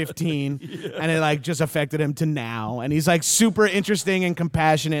like 15 and it like just affected him to now, and he's like super interesting and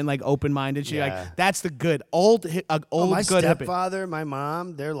compassionate and like open-minded shit. Like that's the good old good stepfather, my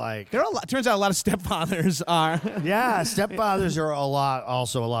mom, they're like turns out a lot of stepfathers are stepfathers are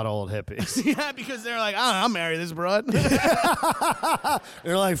also a lot of old hippies. Yeah, because they're like, I'll marry this broad.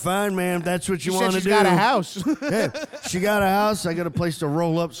 They're like, fine, man, if that's what you want to do. She's got a house. Hey, she got a house, I got a place to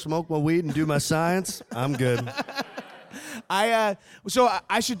roll up, smoke my weed, and do my science. I'm good. So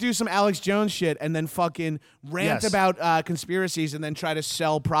I should do some Alex Jones shit and then fucking rant about conspiracies and then try to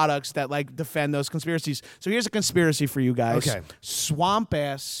sell products that like defend those conspiracies. So here's a conspiracy for you guys. Okay. Swamp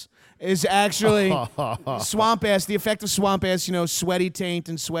ass is actually swamp ass. The effect of swamp ass, sweaty taint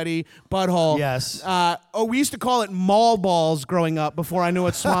and sweaty butthole. Yes. We used to call it mall balls growing up before I knew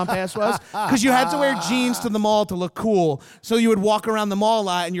what swamp ass was, because you had to wear jeans to the mall to look cool. So you would walk around the mall a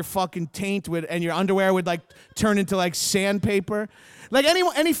lot, and your fucking taint and your underwear would like turn into like sandpaper. Like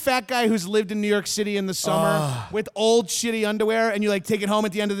any fat guy who's lived in New York City in the summer with old shitty underwear, and you like take it home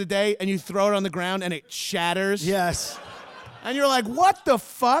at the end of the day and you throw it on the ground and it shatters. Yes. And you're like, what the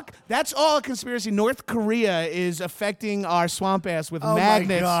fuck? That's all a conspiracy. North Korea is affecting our swamp ass with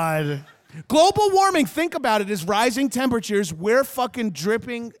magnets. Oh, my God. Global warming, think about it, is rising temperatures. We're fucking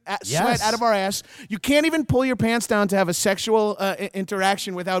dripping sweat out of our ass. You can't even pull your pants down to have a sexual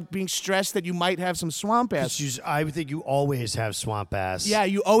interaction without being stressed that you might have some swamp ass. I would think you always have swamp ass. Yeah,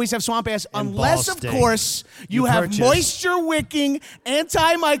 you always have swamp ass, And unless, ball of sting. course, you have purchase. moisture-wicking,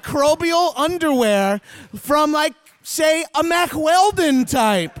 antimicrobial underwear from, like, say, a Mack Weldon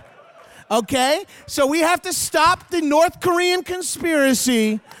type. Okay? So we have to stop the North Korean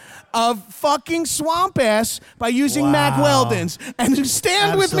conspiracy of fucking swamp ass by using Mack Weldons. And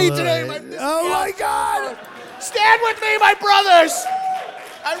stand with me today, my my God! Stand with me, my brothers!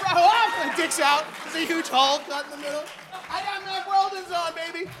 My dick's out. There's a huge hole cut in the middle. I got Mack Weldons on,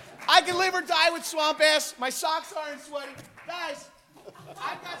 baby. I can live or die with swamp ass. My socks aren't sweaty. Guys,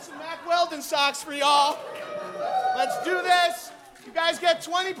 I've got some Mack Weldon socks for y'all. Let's do this. You guys get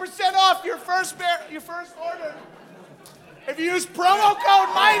 20% off your first order. If you use promo code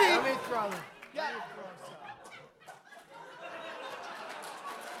MIGHTY. Yeah.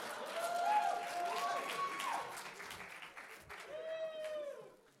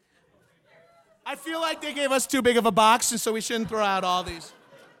 I feel like they gave us too big of a box, and so we shouldn't throw out all these.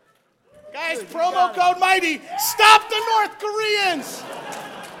 Guys, promo code MIGHTY. Stop the North Koreans.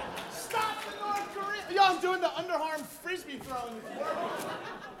 Stop the North Koreans. Yo, I'm doing the underarm frisbee throwing.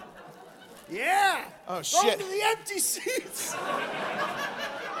 Yeah. Oh, shit. Throw to the empty seats.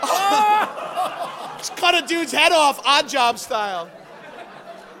 Just cut a dude's head off, Odd Job style.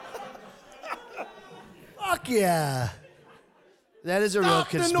 Fuck yeah. That is a real Stop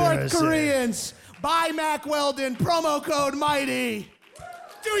the conspiracy. North Koreans. Buy Mack Weldon. Promo code MIGHTY.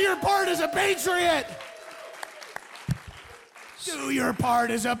 Do your part as a patriot. Do your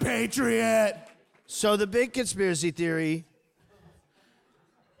part as a patriot. So the big conspiracy theory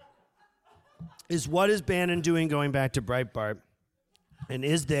is, what is Bannon doing going back to Breitbart? And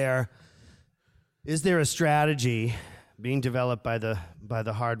is there a strategy being developed by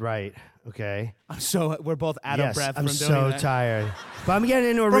the hard right? Okay. We're both out of breath I'm from doing so that. tired. But I'm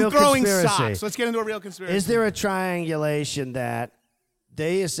getting into a From real growing conspiracy. socks. Let's get into a real conspiracy. Is there a triangulation that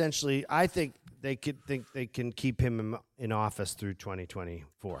they essentially? I think they can keep him in office through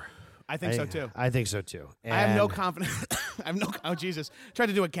 2024. I think so too. I think so too. I have no confidence. Oh Jesus! Tried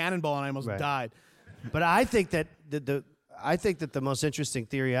to do a cannonball and I almost died. But I think that the most interesting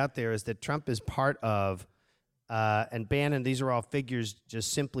theory out there is that Trump is part of, and Bannon. These are all figures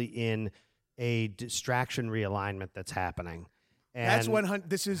just simply in a distraction realignment that's happening. And That's when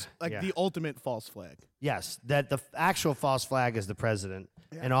this is like the ultimate false flag. yes, that the actual false flag is the president,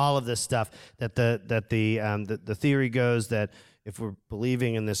 and all of this stuff. That the theory goes that if we're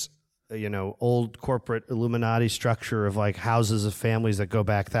believing in this, old corporate Illuminati structure of like houses of families that go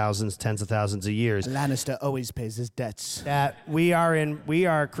back thousands, tens of thousands of years, Lannister always pays his debts. that we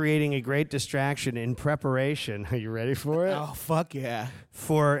are creating a great distraction in preparation. Are you ready for it? Oh, fuck yeah.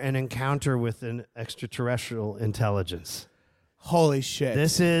 For an encounter with an extraterrestrial intelligence. Holy shit.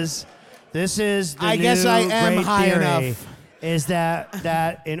 This is the I guess I new am great high theory, enough. is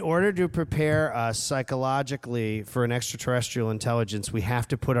that in order to prepare us psychologically for an extraterrestrial intelligence, we have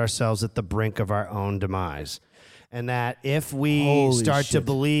to put ourselves at the brink of our own demise. And that if we Holy start to shit.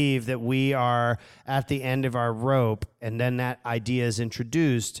 believe that we are at the end of our rope, and then that idea is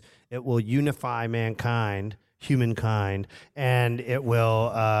introduced, it will unify humankind, and it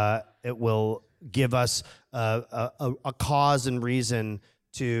will give us a cause and reason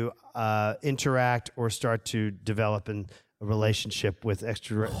to interact or start to develop a relationship with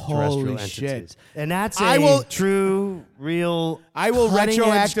extraterrestrial Holy entities. shit. And that's I will- true, real. I will cutting-edge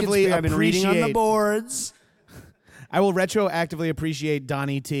retroactively conspiracy. I've been reading on the appreciate- boards. I will retroactively appreciate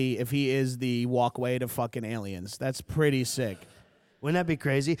Donnie T if he is the walkway to fucking aliens. That's pretty sick. Wouldn't that be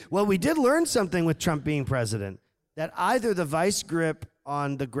crazy? Well, we did learn something with Trump being president, that either the vice grip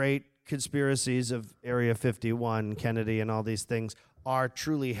on the great conspiracies of Area 51, Kennedy, and all these things are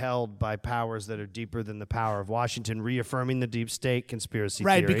truly held by powers that are deeper than the power of Washington, reaffirming the deep state conspiracy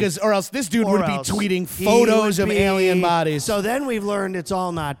Right, theory. because or else this dude Or would be else tweeting he photos would of be- alien bodies. So then we've learned it's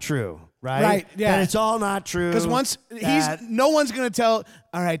all not true, right? Right, yeah. That it's all not true. Because once no one's gonna tell.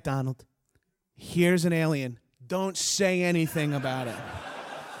 All right, Donald, here's an alien. Don't say anything about it.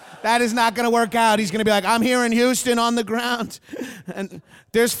 That is not gonna work out. He's gonna be like, I'm here in Houston on the ground, and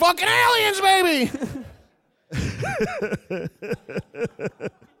there's fucking aliens, baby.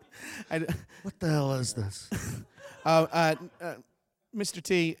 What the hell is this? Mr.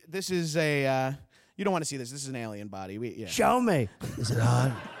 T, this is a. You don't want to see this. This is an alien body. Yeah. Show me. Is it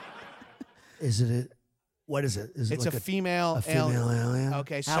on? Is it? What is it? Is it It's like a female a female alien?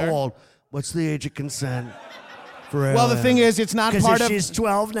 Okay, How sir. old? What's the age of consent for Well, the alien? thing is, it's not Because part if of. she's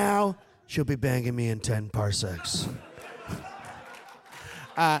 12 now, she'll be banging me in 10 parsecs.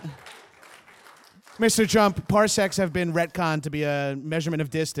 Mr. Trump, parsecs have been retconned to be a measurement of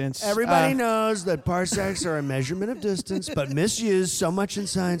distance. Everybody knows that parsecs are a measurement of distance, but misused so much in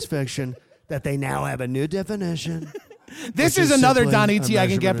science fiction that they now have a new definition. This which is is another simply Donnie a T I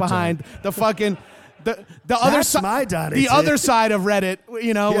can get measurement of time. behind. The fucking the other That's side. my Donnie The T. other side of Reddit,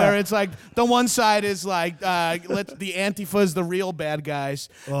 Yeah. where it's like the one side is like let the Antifa's the real bad guys,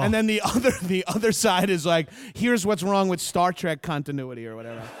 and then the other side is like here's what's wrong with Star Trek continuity or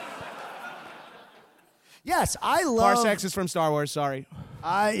whatever. Yes, I love... Parsecs is from Star Wars. Sorry,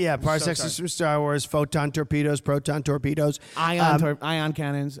 parsecs sorry. is from Star Wars, photon torpedoes, proton torpedoes. ion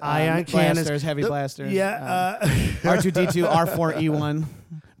cannons, Ion cannons. blasters, heavy The- blasters. Yeah. R2D2, R4E1,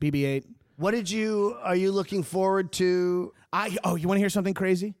 BB-8. Are you looking forward to You want to hear something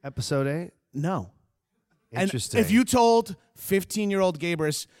crazy? episode 8? No. Interesting. And if you told 15-year-old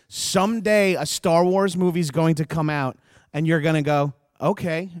Gabrus someday a Star Wars movie's going to come out, and you're gonna go,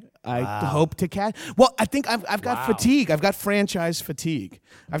 okay, I hope to catch. Well, I think I've got fatigue. I've got franchise fatigue.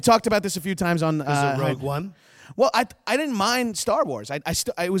 I've talked about this a few times on. Is it Rogue One? Well, I didn't mind Star Wars.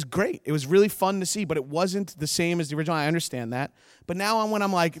 It was great. It was really fun to see, but it wasn't the same as the original. I understand that. But now when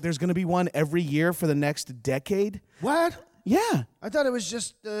I'm like, there's going to be one every year for the next decade. What? Yeah. I thought it was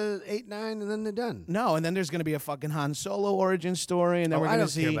just 8, 9, and then they're done. No, and then there's going to be a fucking Han Solo origin story, and then we're I going don't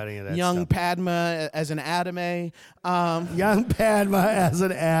to care see about any of that young stuff. Padma as an anime. Young Padma as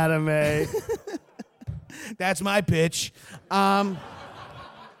an anime. That's my pitch.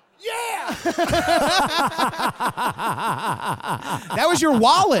 Yeah! That was your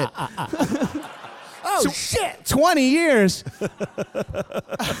wallet. Oh, shit. 20 years.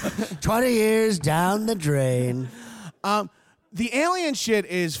 20 years down the drain. The alien shit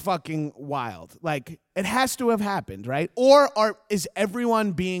is fucking wild. Like, it has to have happened, right? Or is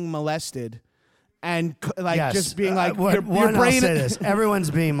everyone being molested and Yes. just being like, One, your I'll brain. say this. Everyone's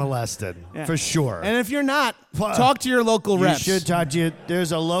being molested, Yeah. for sure. And if you're not, talk to your local you reps. should talk to you.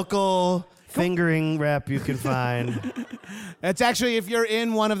 There's a local fingering rep you can find. It's actually, if you're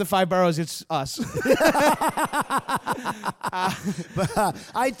in one of the 5 boroughs, it's us.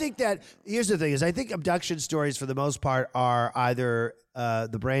 I think that, here's the thing, is I think abduction stories for the most part are either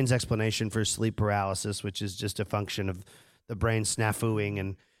the brain's explanation for sleep paralysis, which is just a function of the brain snafuing,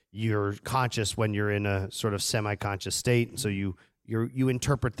 and you're conscious when you're in a sort of semi-conscious state, so you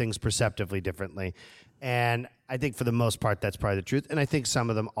interpret things perceptively differently. And I think for the most part, that's probably the truth. And I think some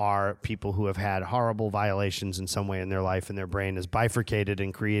of them are people who have had horrible violations in some way in their life, and their brain is bifurcated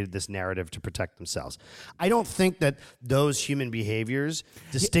and created this narrative to protect themselves. I don't think that those human behaviors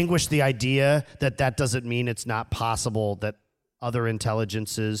distinguish the idea that doesn't mean it's not possible that other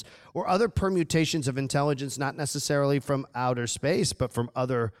intelligences or other permutations of intelligence, not necessarily from outer space, but from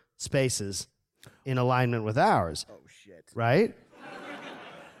other spaces in alignment with ours. Oh, shit. Right?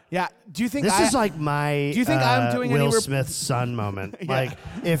 Yeah. Do you think this is like my do you think I'm doing Will any Smith's son moment? Yeah. Like,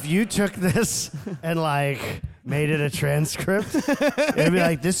 if you took this and like made it a transcript, it'd be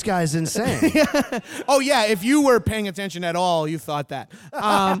like, this guy's insane. Oh yeah, if you were paying attention at all, you thought that.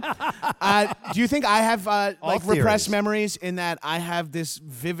 Do you think I have like repressed memories in that I have this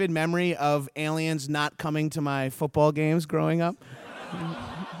vivid memory of aliens not coming to my football games growing up?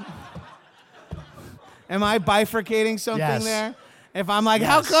 Am I bifurcating something there? If I'm like,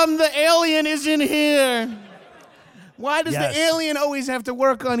 how come the alien isn't here? Why does the alien always have to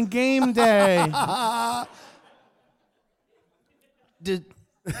work on game day?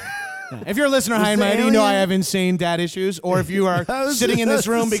 If you're a listener, High and Mighty, you know I have insane dad issues. Or if you are sitting in this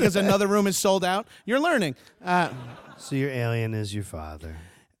room because another room is sold out, you're learning. So your alien is your father.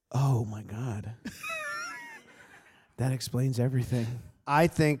 Oh, my God. That explains everything. I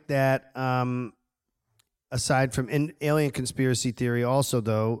think that aside from alien conspiracy theory, also,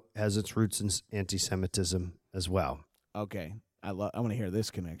 though, has its roots in anti-Semitism as well. Okay. I want to hear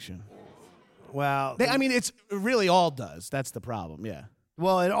this connection. Well, it really all does. That's the problem, yeah.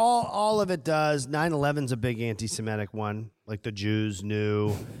 Well, all of it does. 9/11's a big anti-Semitic one. Like the Jews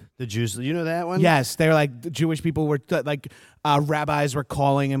knew. The Jews, you know that one? Yes, they were like, the Jewish people were, rabbis were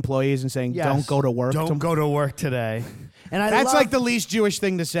calling employees and saying, don't go to work. Don't go to work today. And that's like the least Jewish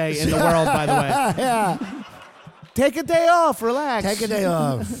thing to say in the world, by the way. Yeah. Take a day off, relax. Take a day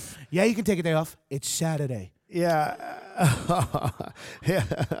off. Yeah, you can take a day off. It's Saturday. Yeah. Yeah.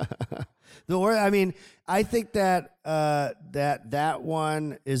 I think that that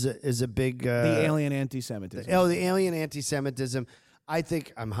one is a big the alien anti-Semitism. The alien anti-Semitism. I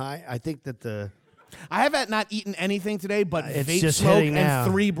think I'm high. I think that I have not eaten anything today, but it's vape just smoke hitting now.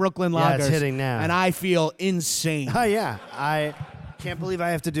 and 3 Brooklyn lagers. Yeah, it's hitting now, and I feel insane. Oh yeah, I can't believe I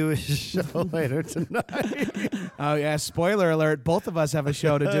have to do a show later tonight. Oh yeah, spoiler alert! Both of us have a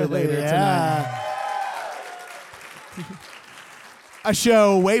show to do later tonight. A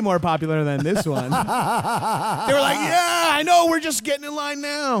show way more popular than this one. They were like, "Yeah, I know. We're just getting in line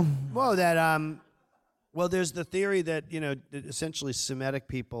now." Well, there's the theory that that essentially Semitic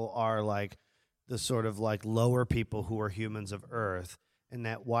people are like the sort of like lower people who are humans of Earth, and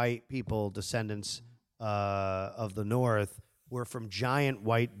that white people, descendants of the North, were from giant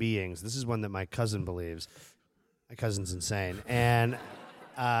white beings. This is one that my cousin believes. My cousin's insane, and.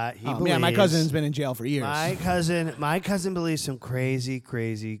 My cousin's been in jail for years. My cousin believes some crazy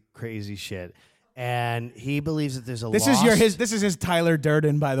shit, and he believes that there's a. This is his Tyler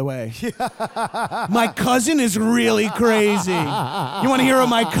Durden, by the way. My cousin is really crazy. You want to hear what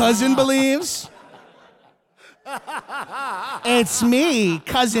my cousin believes? It's me,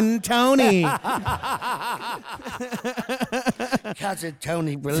 Cousin Tony. Cousin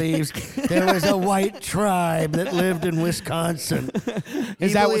Tony believes there was a white tribe that lived in Wisconsin.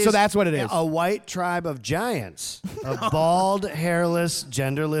 So that's what it is? A white tribe of giants, of bald, hairless,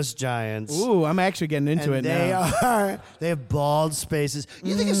 genderless giants. Ooh, I'm actually getting into it now. They have bald spaces.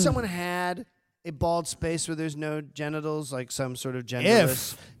 You think if someone had a bald space where there's no genitals, like some sort of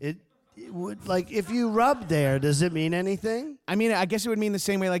genderless, it would, like, if you rub there, does it mean anything? I mean, I guess it would mean the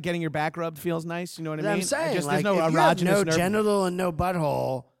same way like getting your back rubbed feels nice. You know what I mean? I'm saying, there's like, no if you have erogenous no nerve. genital and no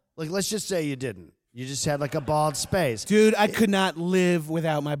butthole, like, let's just say you didn't. You just had like a bald space. Dude, I could not live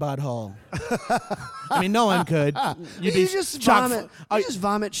without my butthole. I mean, no one could. You just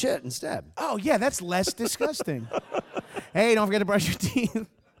vomit shit instead. Oh, yeah, that's less disgusting. Hey, don't forget to brush your teeth.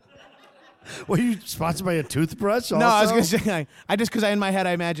 Were you sponsored by a toothbrush also? No, I was going to say, because in my head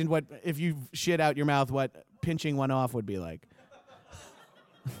I imagined what, if you shit out your mouth, what pinching one off would be like.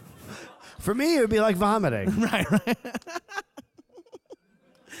 For me, it would be like vomiting. Right.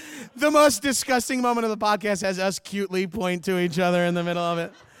 The most disgusting moment of the podcast has us cutely point to each other in the middle of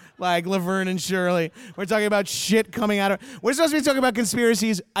it. Like Laverne and Shirley. We're talking about shit coming out of... We're supposed to be talking about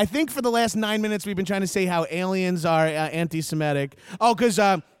conspiracies. I think for the last 9 minutes we've been trying to say how aliens are anti-Semitic. Oh, because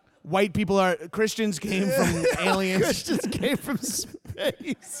white people are... Christians came from aliens. Christians came from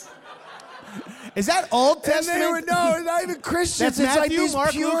space. Is that Old And Testament? they were not even Christians. That's It's like Matthew, these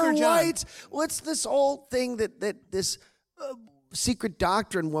Mark, Luke, pure or John? whites. What's this old thing that this secret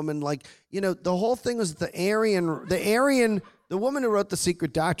doctrine woman, like, the whole thing was the woman who wrote the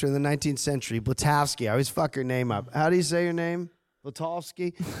secret doctrine in the 19th century, Blavatsky. I always fuck her name up. How do you say her name?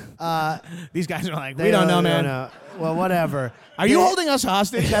 Blavatsky? These guys are like, we don't know, man. Well, whatever. Are you holding us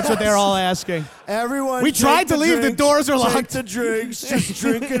hostage? That's what they're all asking. Everyone, We tried to leave. The doors are Take locked. the drinks. Just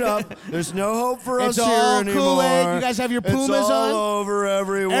drink it up. There's no hope for It's us here all anymore. Kool-Aid. You guys have your Pumas it's all on? over,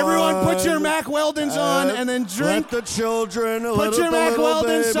 everyone. Everyone put your Mac Weldons on and then drink. Let the children. Put your Mac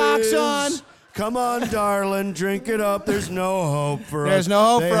Weldon socks on. Come on, darling, drink it up. There's no hope for us. There's no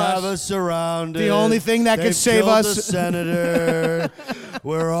hope they for have us. us surrounded. The only thing that could They've save killed us- the senator.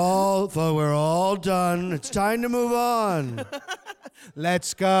 We're all done. It's time to move on.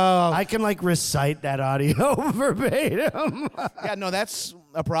 Let's go. I can recite that audio verbatim. Yeah, no, that's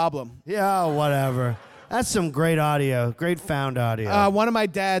a problem. Yeah, whatever. That's some great audio. Great found audio. One of my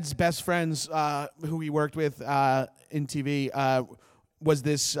dad's best friends, who he worked with in TV, was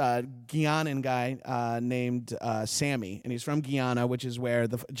this Guianan guy named Sammy, and he's from Guyana, which is where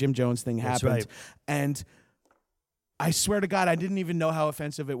the Jim Jones thing happened. right. And I swear to God, I didn't even know how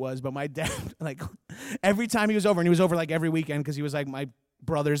offensive it was, but my dad, every time he was over, and he was over every weekend because he was my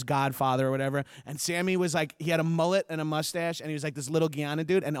brother's godfather or whatever, and Sammy was he had a mullet and a mustache, and he was this little Guyana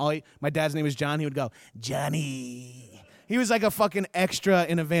dude, and my dad's name was John, he would go, Johnny. He was like a fucking extra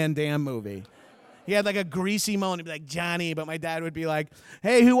in a Van Damme movie. He had a greasy moan. He'd be like, Johnny. But my dad would be like,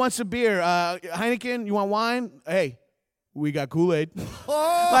 hey, who wants a beer? Heineken, you want wine? Hey, we got Kool-Aid.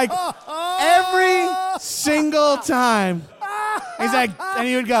 Every single time. He's and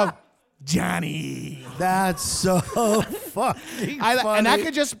he would go, Johnny. That's so fucking funny. And that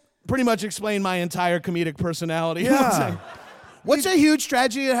could just pretty much explain my entire comedic personality. Yeah. What's a huge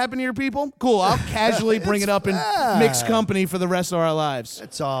tragedy that happened to your people? Cool, I'll casually bring it up in mixed company for the rest of our lives.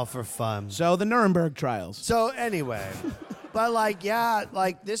 It's all for fun. So the Nuremberg trials. So anyway, but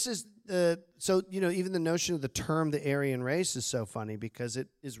this is even the notion of the term the Aryan race is so funny because it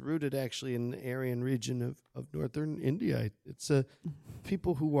is rooted actually in the Aryan region of northern India. It's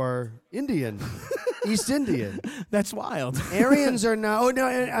people who are Indian, East Indian. That's wild. Aryans are not. Oh no,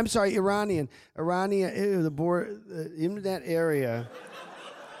 I'm sorry, Iranian. Iranian, in that area.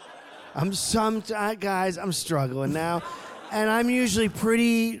 Guys, I'm struggling now, and I'm usually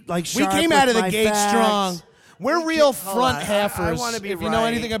pretty sharp. We came with out of the my gate facts. strong. We're real Hold front on. halfers. I wanna be if you know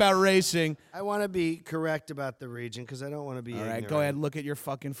right. anything about racing. I want to be correct about the region because I don't want to be. All right, ignorant. go ahead. Look at your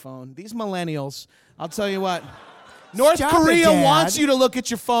fucking phone. These millennials. I'll tell you what. North Stop Korea it, Dad. wants you to look at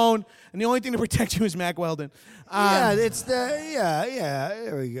your phone, and the only thing to protect you is Mac Weldon. It's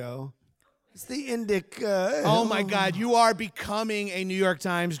there we go. It's the indica. Oh my God, you are becoming a New York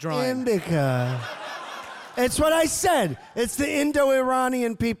Times drawing. Indica. It's what I said. It's the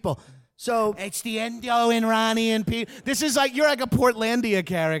Indo-Iranian people. So It's the Indo-Iranian people. This is you're like a Portlandia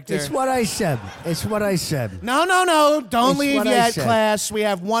character. it's what I said. It's what I said. No. Don't It's leave what I yet, said. class. We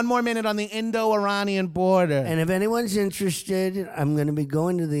have one more minute on the Indo-Iranian border. And if anyone's interested, I'm going to be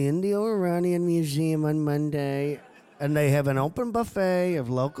going to the Indo-Iranian Museum on Monday. And they have an open buffet of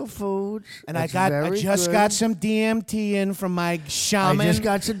local foods. And I It's got very just good. got some DMT in from my shaman. I just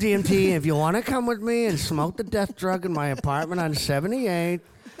got some DMT. If you want to come with me and smoke the death drug in my apartment on 78th,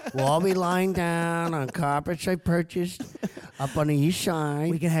 we'll all be lying down on carpets I purchased up on the east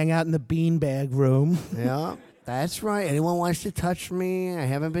side. We can hang out in the beanbag room. Yeah, that's right. Anyone wants to touch me? I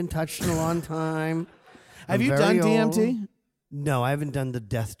haven't been touched in a long time. Have I'm you done very old. DMT? No, I haven't done the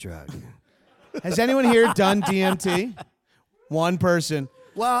death drug. Has anyone here done DMT? One person.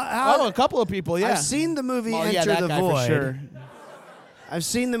 Well, a couple of people, yeah. I've seen the movie Well, Enter yeah, that the guy Void. for sure. I've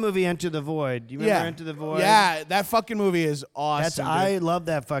seen the movie Enter the Void. Do you remember Yeah. Enter the Void? Yeah, that fucking movie is awesome. I dude. love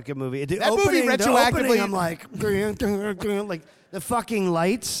that fucking movie. The That movie opening, the retroactively- opening, I'm like the fucking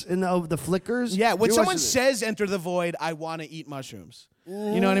lights and the flickers. Yeah, when You someone watch it- says enter the void, I want to eat mushrooms.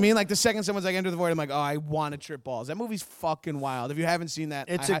 You know what I mean? The second someone's enter the void, I'm like, oh, I want to trip balls. That movie's fucking wild. If you haven't seen that,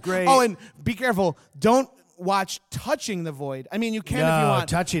 It's a great- Oh, and be careful. Don't watch Touching the Void. I mean, you can if you No, want.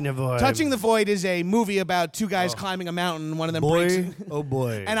 Touching the Void. Touching the Void is a movie about two guys climbing a mountain. One of them boy. breaks. Oh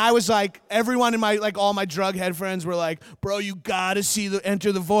boy. And I was like, everyone in my, all my drug head friends were like, bro, you gotta see the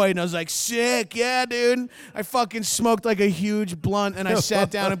Enter the Void. And I was like, sick, yeah, dude. I fucking smoked a huge blunt and I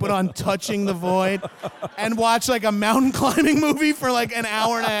sat down and put on Touching the Void and watched a mountain climbing movie for an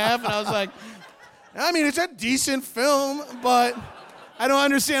hour and a half. And I was like, I mean, it's a decent film, but I don't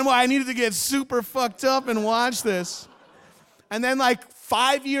understand why I needed to get super fucked up and watch this. And then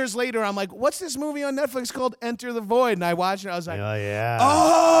 5 years later, I'm like, what's this movie on Netflix called Enter the Void? And I watched it, I was like, oh yeah.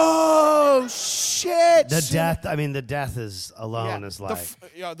 oh, Oh shit! The death. I mean, the death is alone is like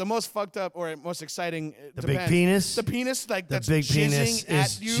the most fucked up or most exciting. the big penis. The penis, like The that's big jizzing penis at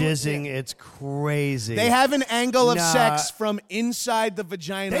is you. jizzing. Yeah. It's crazy. They have an angle of Nah. sex from inside the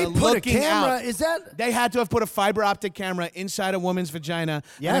vagina. They put a looking camera. out. Is that? They had to have put a fiber optic camera inside a woman's vagina.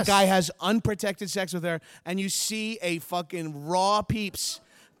 And Yes. a guy has unprotected sex with her, and you see a fucking raw peeps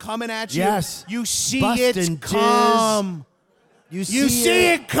coming at you. Yes. You see Bustin' it come. You You see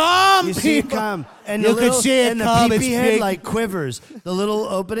it come. You see it people. come. And You the could little, see it and come. the It's pee-pee head big. like quivers. The little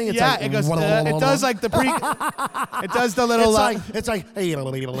opening. It's Yeah, like it goes. It does like the pre. It does the little. It's like.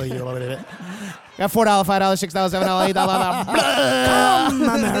 Got $4, $5, $6, $7, $8. Come,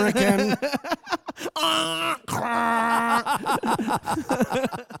 American.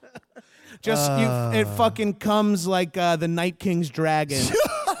 Just it fucking comes like the Night King's dragon.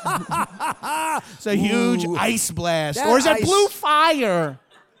 It's a huge ice blast, That or is it ice- blue fire?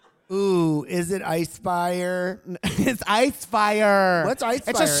 Ooh, is it Ice Fire? It's ice fire. What's Ice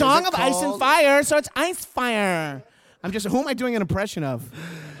It's Fire? a song Is of it ice and called? fire, so it's ice fire. I'm just. Who am I doing an impression of?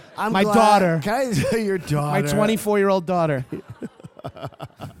 I'm My glad- daughter. Can I tell your daughter? My 24-year-old daughter.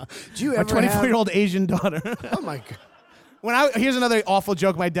 Do you My ever 24-year-old Asian daughter. Oh my god. Here's another awful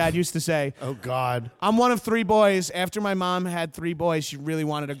joke my dad used to say. Oh god. I'm one of 3 boys. After my mom had 3 boys, she really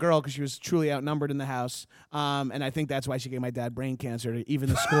wanted a girl because she was truly outnumbered in the house. And I think that's why she gave my dad brain cancer to even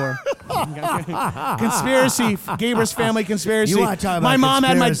the score. Conspiracy. Gaber's family conspiracy. You wanna talk about my mom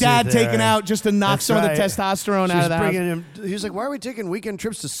had my dad conspiracy taken there. out just to knock That's some right. of the testosterone She out was of the house. bringing him. He was like, "Why are we taking weekend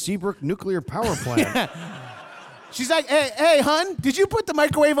trips to Seabrook Nuclear Power Plant?" She's like, hey, hun, did you put the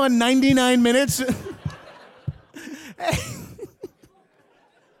microwave on 99 minutes? Hey.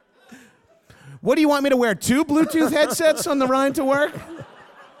 What do you want me to wear? 2 Bluetooth headsets on the ride to work?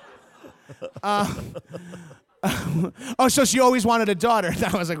 So she always wanted a daughter.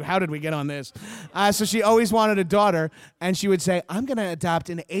 I was like, how did we get on this? So she always wanted a daughter, and she would say, I'm going to adopt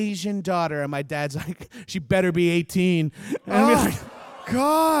an Asian daughter. And my dad's like, she better be 18. And I'd be like,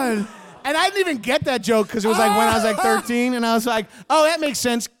 God. and I didn't even get that joke because it was like when I was like 13, and I was like, oh, that makes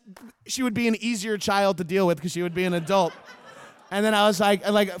sense. She would be an easier child to deal with because she would be an adult. And then I was like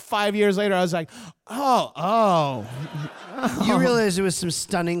 5 years later, I was like, oh. You realize there was some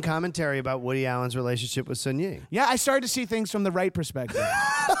stunning commentary about Woody Allen's relationship with Sun Yi. Yeah, I started to see things from the right perspective.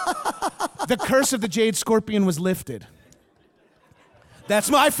 The curse of the Jade Scorpion was lifted. That's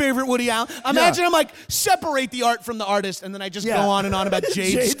my favorite Woody Allen. Imagine I'm like, separate the art from the artist, and then I just go on and on about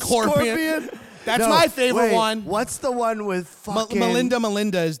Jade, Scorpion. That's my favorite one. What's the one with fucking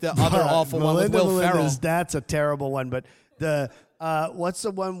Melinda is the other awful one with Will Ferrell. That's a terrible one. But the what's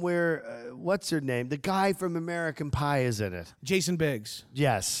the one where what's her name? The guy from American Pie is in it. Jason Biggs.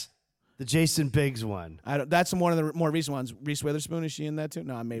 Yes, the Jason Biggs one. That's one of the more recent ones. Reese Witherspoon, is she in that too?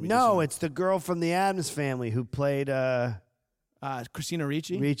 No, maybe. No, it's the girl from the Addams Family who played Christina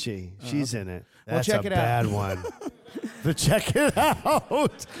Ricci. Ricci. She's in it. That's check a it out. bad one. But check it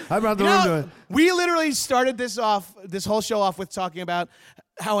out. I'm out the window. We literally started this whole show off with talking about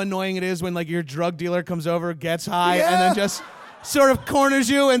how annoying it is when like your drug dealer comes over, gets high, and then just sort of corners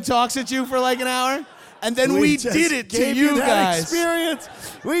you and talks at you for like an hour. And then we just did it to gave you that guys. Experience.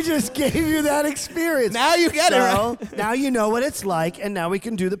 We just gave you that experience. Now you get it, right? Now you know what it's like, and now we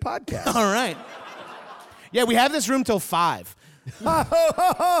can do the podcast. All right. Yeah, we have this room till 5.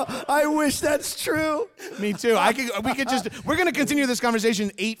 I wish that's true. Me too. We're going to continue this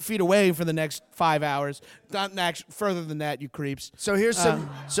conversation 8 feet away for the next 5 hours. Not further than that, you creeps. So here's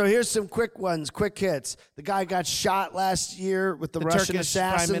some quick ones, quick hits. The guy got shot last year with the Russian Turkish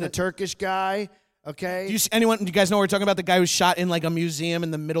Prime assassin, the Minister. Turkish guy. Okay. Do you guys know what we're talking about? The guy who was shot in like a museum in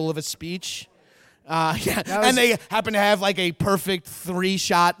the middle of a speech? And they happen to have like a perfect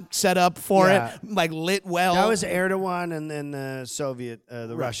 3-shot setup for it, like lit well. That was Erdogan and then the Soviet,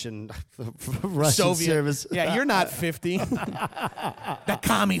 the Russian Soviet service. Yeah, you're not 50. The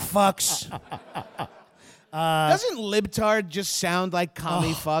commie fucks. Doesn't libtard just sound like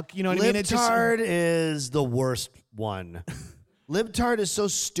commie fuck? You know what I mean? Libtard is the worst one. Libtard is so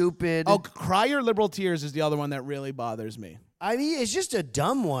stupid. Oh, cry your liberal tears is the other one that really bothers me. I mean, it's just a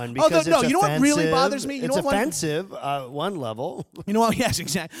dumb one because no, it's you know what really offensive. bothers me? You It's know what offensive, one level. You know what? Yes,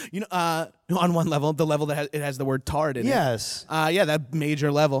 exactly. You know, on one level, the level that it has the word tard in Yes. it. Yeah, that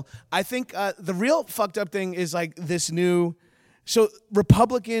major level. I think the real fucked up thing is like this new. So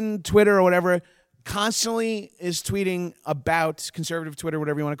Republican Twitter or whatever constantly is tweeting about conservative Twitter,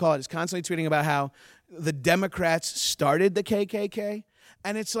 whatever you want to call it, is constantly tweeting about how the Democrats started the KKK,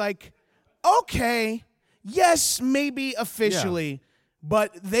 and it's like, okay. Yes, maybe officially,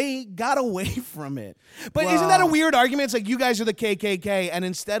 but they got away from it. But isn't that a weird argument? It's like, you guys are the KKK, and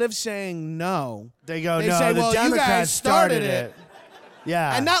instead of saying no, they go, they no, say, the well, Democrats you guys started it.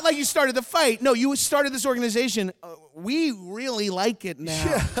 Yeah. And not like you started the fight. No, you started this organization. We really like it now.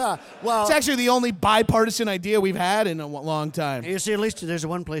 Yeah. Well, it's actually the only bipartisan idea we've had in a long time. You see, at least there's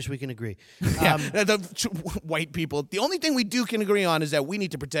one place we can agree. Yeah, white people. The only thing we can agree on is that we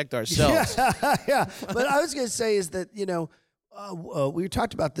need to protect ourselves. Yeah. But I was going to say is that, we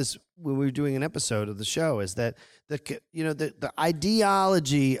talked about this when we were doing an episode of the show, is that the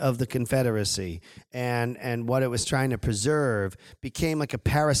ideology of the Confederacy and what it was trying to preserve became like a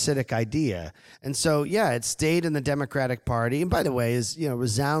parasitic idea. And so, it stayed in the Democratic Party. And by the way, is,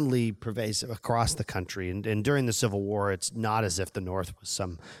 resoundingly pervasive across the country. And during the Civil War, it's not as if the North was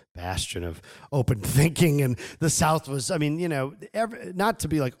some bastion of open thinking and the South was, not to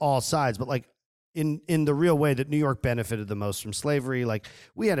be like all sides, but like, in the real way that New York benefited the most from slavery. Like,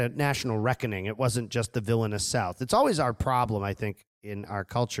 we had a national reckoning. It wasn't just the villainous South. It's always our problem, I think, in our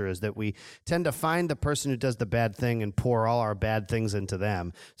culture, is that we tend to find the person who does the bad thing and pour all our bad things into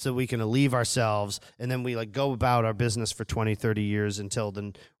them so we can alleviate ourselves, and then we like go about our business for 20, 30 years until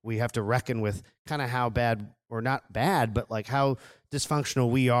then we have to reckon with kind of how bad, or not bad, but like how dysfunctional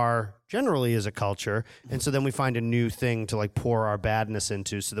we are generally as a culture. And so then we find a new thing to like pour our badness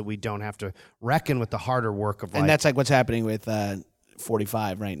into so that we don't have to reckon with the harder work of life. And that's like what's happening with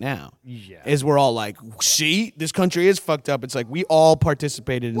 45 right now. Yeah. Is we're all like, see, this country is fucked up. It's like we all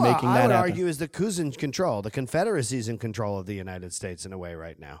participated in making that happen. I would argue is that who's in control? The Confederacy is in control of the United States in a way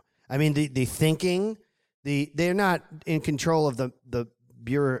right now. I mean, the thinking, they're not in control of the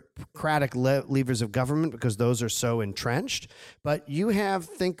bureaucratic levers of government because those are so entrenched. But you have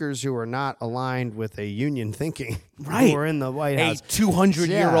thinkers who are not aligned with a union thinking, right? Who are in the White House. A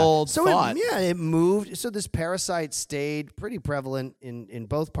 200-year-old thought. It moved. So this parasite stayed pretty prevalent in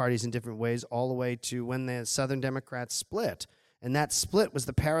both parties in different ways, all the way to when the Southern Democrats split. And that split was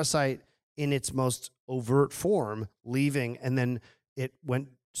the parasite in its most overt form, leaving, and then it went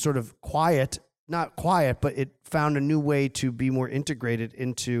sort of quiet. Not quiet, but it found a new way to be more integrated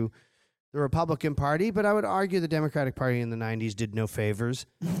into the Republican Party. But I would argue the Democratic Party in the 90s did no favors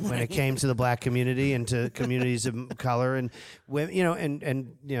when it came to the black community and to communities of color and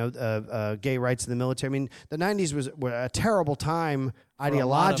gay rights in the military. I mean, the 90s were a terrible time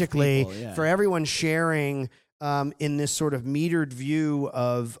ideologically for everyone sharing in this sort of metered view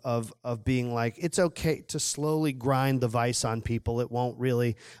of being like, it's okay to slowly grind the vice on people. It won't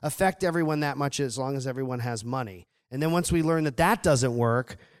really affect everyone that much as long as everyone has money. And then once we learn that doesn't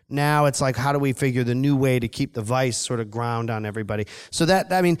work, now it's like, how do we figure the new way to keep the vice sort of ground on everybody? So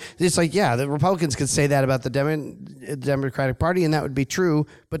it's like, the Republicans could say that about the Democratic Party, and that would be true.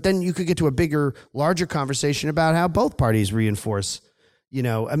 But then you could get to a bigger, larger conversation about how both parties reinforce.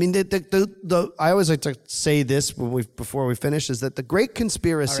 I mean, I always like to say this before we finish, is that the great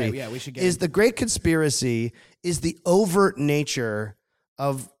conspiracy is the overt nature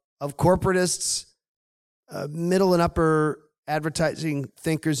of corporatists, middle and upper advertising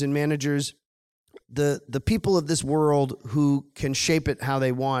thinkers and managers, the people of this world who can shape it how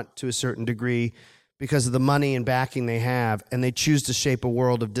they want to a certain degree because of the money and backing they have, and they choose to shape a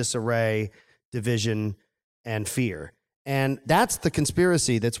world of disarray, division, and fear. And that's the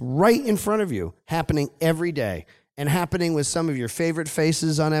conspiracy that's right in front of you, happening every day, and happening with some of your favorite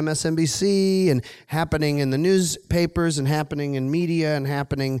faces on MSNBC, and happening in the newspapers, and happening in media, and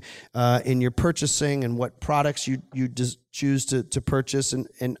happening in your purchasing and what products you choose to purchase.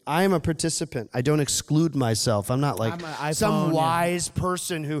 And I'm a participant. I don't exclude myself. I'm not like some wise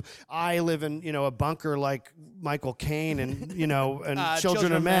person who I live in, a bunker like Michael Caine and, and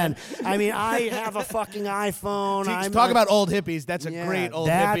Children of Men. I mean, I have a fucking iPhone. Talk about old hippies. That's a great old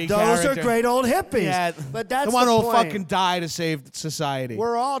hippie Those character. are great old hippies. Yeah, but that's the one the who'll point. fucking die to save society.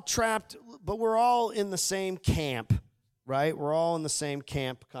 We're all trapped, but we're all in the same camp. Right? We're all in the same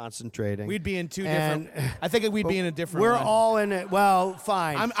camp concentrating. We'd be in two different... I think we'd be in a different We're one. all in it. Well,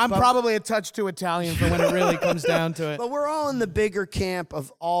 fine. I'm probably a touch too Italian for when it really comes down to it. But we're all in the bigger camp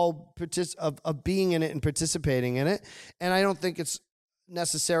of of being in it and participating in it. And I don't think it's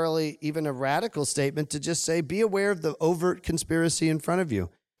necessarily even a radical statement to just say, be aware of the overt conspiracy in front of you.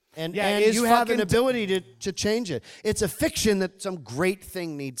 And you have an ability to change it. It's a fiction that some great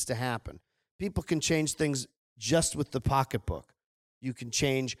thing needs to happen. People can change things just with the pocketbook. You can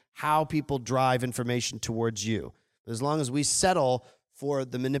change how people drive information towards you. As long as we settle for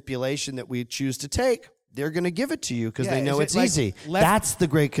the manipulation that we choose to take, they're going to give it to you because they know it's easy. That's the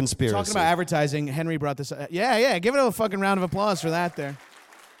great conspiracy. Talking about advertising, Henry brought this up. Yeah, give it a fucking round of applause for that there.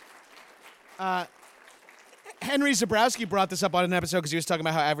 Henry Zabrowski brought this up on an episode because he was talking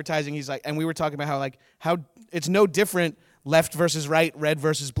about how advertising, he's like, and we were talking about how it's no different left versus right, red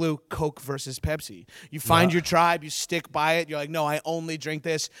versus blue, Coke versus Pepsi. You find your tribe, you stick by it. You're like, no, I only drink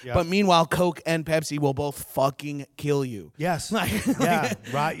this. Yep. But meanwhile, Coke and Pepsi will both fucking kill you. Yes.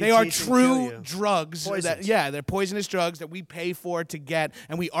 Right. They are true drugs. They're poisonous drugs that we pay for to get,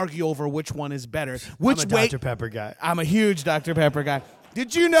 and we argue over which one is better. I'm a Dr. Pepper guy. I'm a huge Dr. Pepper guy.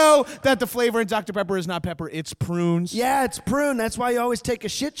 Did you know that the flavor in Dr. Pepper is not pepper, it's prunes? Yeah, it's prune. That's why you always take a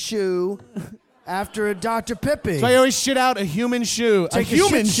shit shoe after a Dr. Pippy. So I always shit out a human shoe. Take a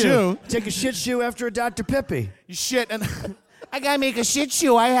human shoe. Take a shit shoe after a Dr. Pippy. You shit and I gotta make a shit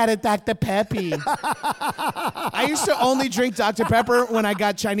shoe. I had a Dr. Peppy. I used to only drink Dr. Pepper when I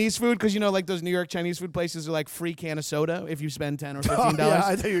got Chinese food because, you know, like those New York Chinese food places are like free can of soda if you spend $10 or $15. Yeah,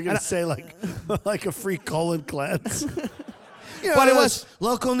 I thought you were going to say like a free colon cleanse. You know, but it was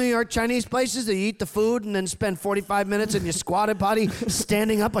local New York Chinese places that you eat the food and then spend 45 minutes in your squatted potty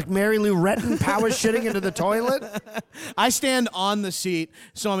standing up like Mary Lou Retton power shitting into the toilet. I stand on the seat,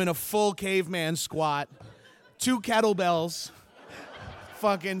 so I'm in a full caveman squat, 2 kettlebells,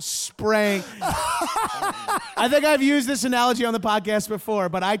 fucking spraying. I think I've used this analogy on the podcast before,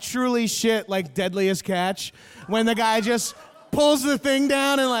 but I truly shit like Deadliest Catch when the guy just pulls the thing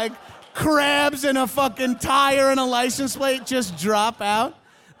down and like crabs and a fucking tire and a license plate just drop out.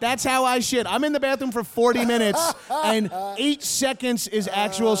 That's how I shit. I'm in the bathroom for 40 minutes, and 8 seconds is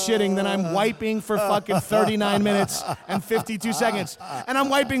actual shitting. Then I'm wiping for fucking 39 minutes and 52 seconds. And I'm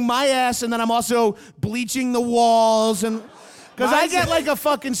wiping my ass, and then I'm also bleaching the walls and... Because I get like a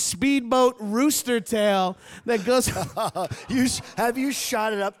fucking speedboat rooster tail that goes... Have you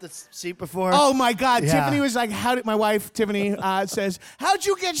shot it up the seat before? Oh, my God. Yeah. Tiffany was like, my wife, Tiffany, says, how'd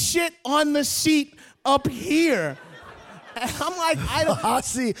you get shit on the seat up here? And I'm like, I don't...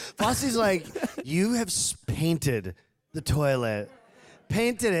 Fosse's like, you have painted the toilet.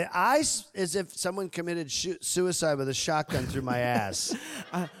 Painted it as if someone committed suicide with a shotgun through my ass.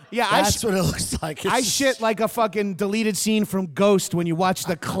 That's what it looks like. I shit like a fucking deleted scene from Ghost when you watch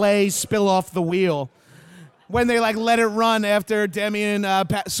the clay spill off the wheel. When they like let it run after Demi and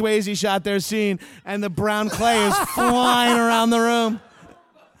Swayze shot their scene, and the brown clay is flying around the room.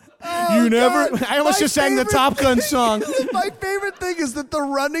 Oh, God. I almost just sang the Top Gun song. My favorite thing is that the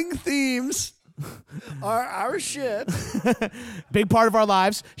running themes are our shit. Big part of our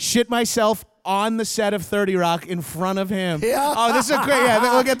lives. Shit myself on the set of 30 Rock in front of him. Yeah. Oh, this is a great... Yeah,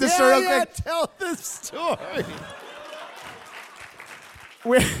 we'll get this story real quick. Tell this story.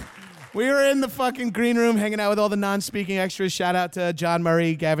 We were in the fucking green room hanging out with all the non-speaking extras. Shout out to John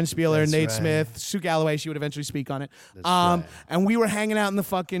Murray, Gavin Spieler, Nate right. Smith, Sue Galloway. She would eventually speak on it. Right. And we were hanging out in the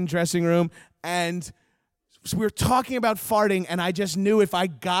fucking dressing room, and so we were talking about farting, and I just knew if I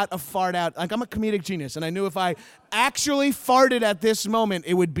got a fart out, like I'm a comedic genius, and I knew if I actually farted at this moment,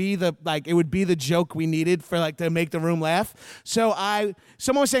 it would be the joke we needed for like to make the room laugh. So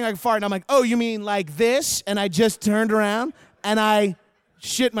someone was saying I could fart, and I'm like, oh, you mean like this? And I just turned around and I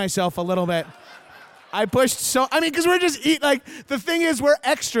shit myself a little bit. I pushed because we're just the thing is we're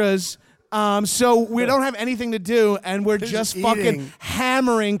extras. So we don't have anything to do, and we're just fucking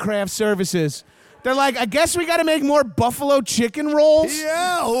hammering craft services. They're like, I guess we got to make more buffalo chicken rolls.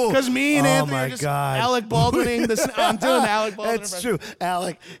 Yeah. Because me and Anthony are just Alec Baldwining this. I'm doing the Alec Baldwin That's impression. true.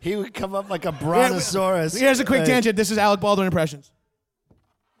 Alec, he would come up like a brontosaurus. Here's a quick tangent. This is Alec Baldwin impressions.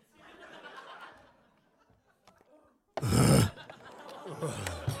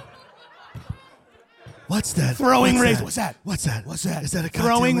 What's that? Throwing raisins. What's that? What's that? What's that? Is that a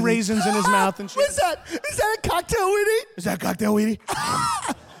cocktail Throwing weenie? raisins in his mouth and shit. What's that? Is that a cocktail weenie? Is that cocktail weenie?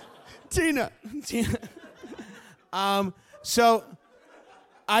 Tina. So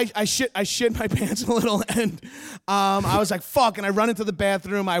I shit my pants a little, and I was like, fuck, and I run into the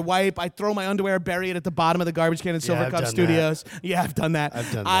bathroom, I wipe, I throw my underwear, bury it at the bottom of the garbage can in Silver I've Cup done Studios. Yeah, I've done that. I've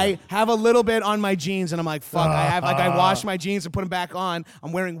done I that. have a little bit on my jeans, and I'm like, fuck, I wash my jeans and put them back on.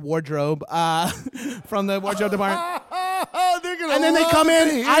 I'm wearing wardrobe from the wardrobe department. And then they come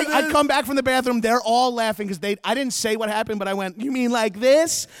in, I come back from the bathroom, they're all laughing because I didn't say what happened, but I went, you mean like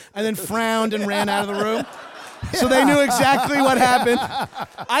this? And then frowned and ran out of the room. So they knew exactly what happened.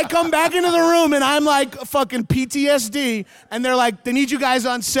 I come back into the room and I'm like fucking PTSD, and they're like, they need you guys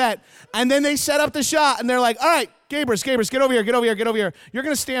on set. And then they set up the shot and they're like, all right, Gabers, get over here. You're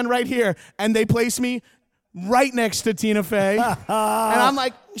gonna stand right here. And they place me right next to Tina Fey. And I'm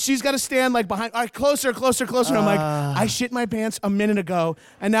like, she's got to stand like behind, all right, closer. And I'm like, I shit my pants a minute ago,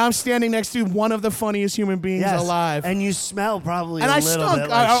 and now I'm standing next to one of the funniest human beings alive. And you smell probably and a I little stunk. bit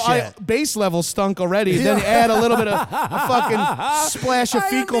like shit. Base level stunk already. Then add a little bit of a fucking splash of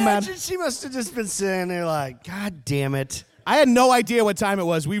fecal matter. She must have just been sitting there like, God damn it. I had no idea what time it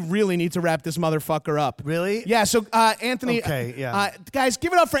was. We really need to wrap this motherfucker up. Really? Yeah, so Anthony. Okay, yeah. Guys,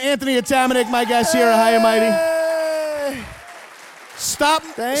 give it up for Anthony Atamanuik, my guest here at High and Mighty. Stop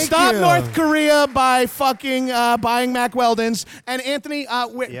you. North Korea by fucking buying Mac Weldon's. And Anthony,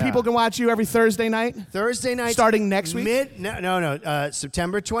 people can watch you every Thursday night? Thursday night. Starting next week? No.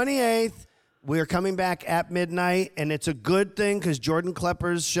 September 28th. We're coming back at midnight, and it's a good thing because Jordan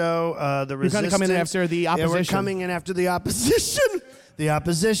Klepper's show, The Resistance. You're going to come in after the opposition. Yeah, we're coming in after the opposition. The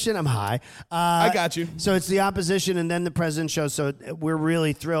opposition. I'm high. I got you. So it's the opposition and then the president's show. So we're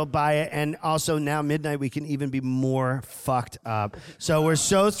really thrilled by it. And also now midnight, we can even be more fucked up. So we're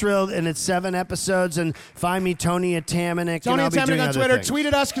so thrilled. And it's 7 episodes. And find me, Tony Atamanuik. Tony Atamanuik on Twitter.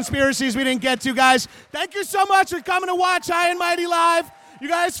 Tweeted us conspiracies we didn't get to, guys. Thank you so much for coming to watch High and Mighty Live. You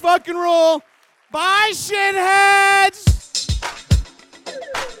guys fucking rule. Bye, shitheads!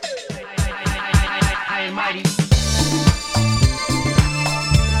 High and Mighty.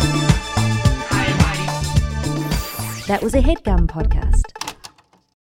 That was a HeadGum podcast.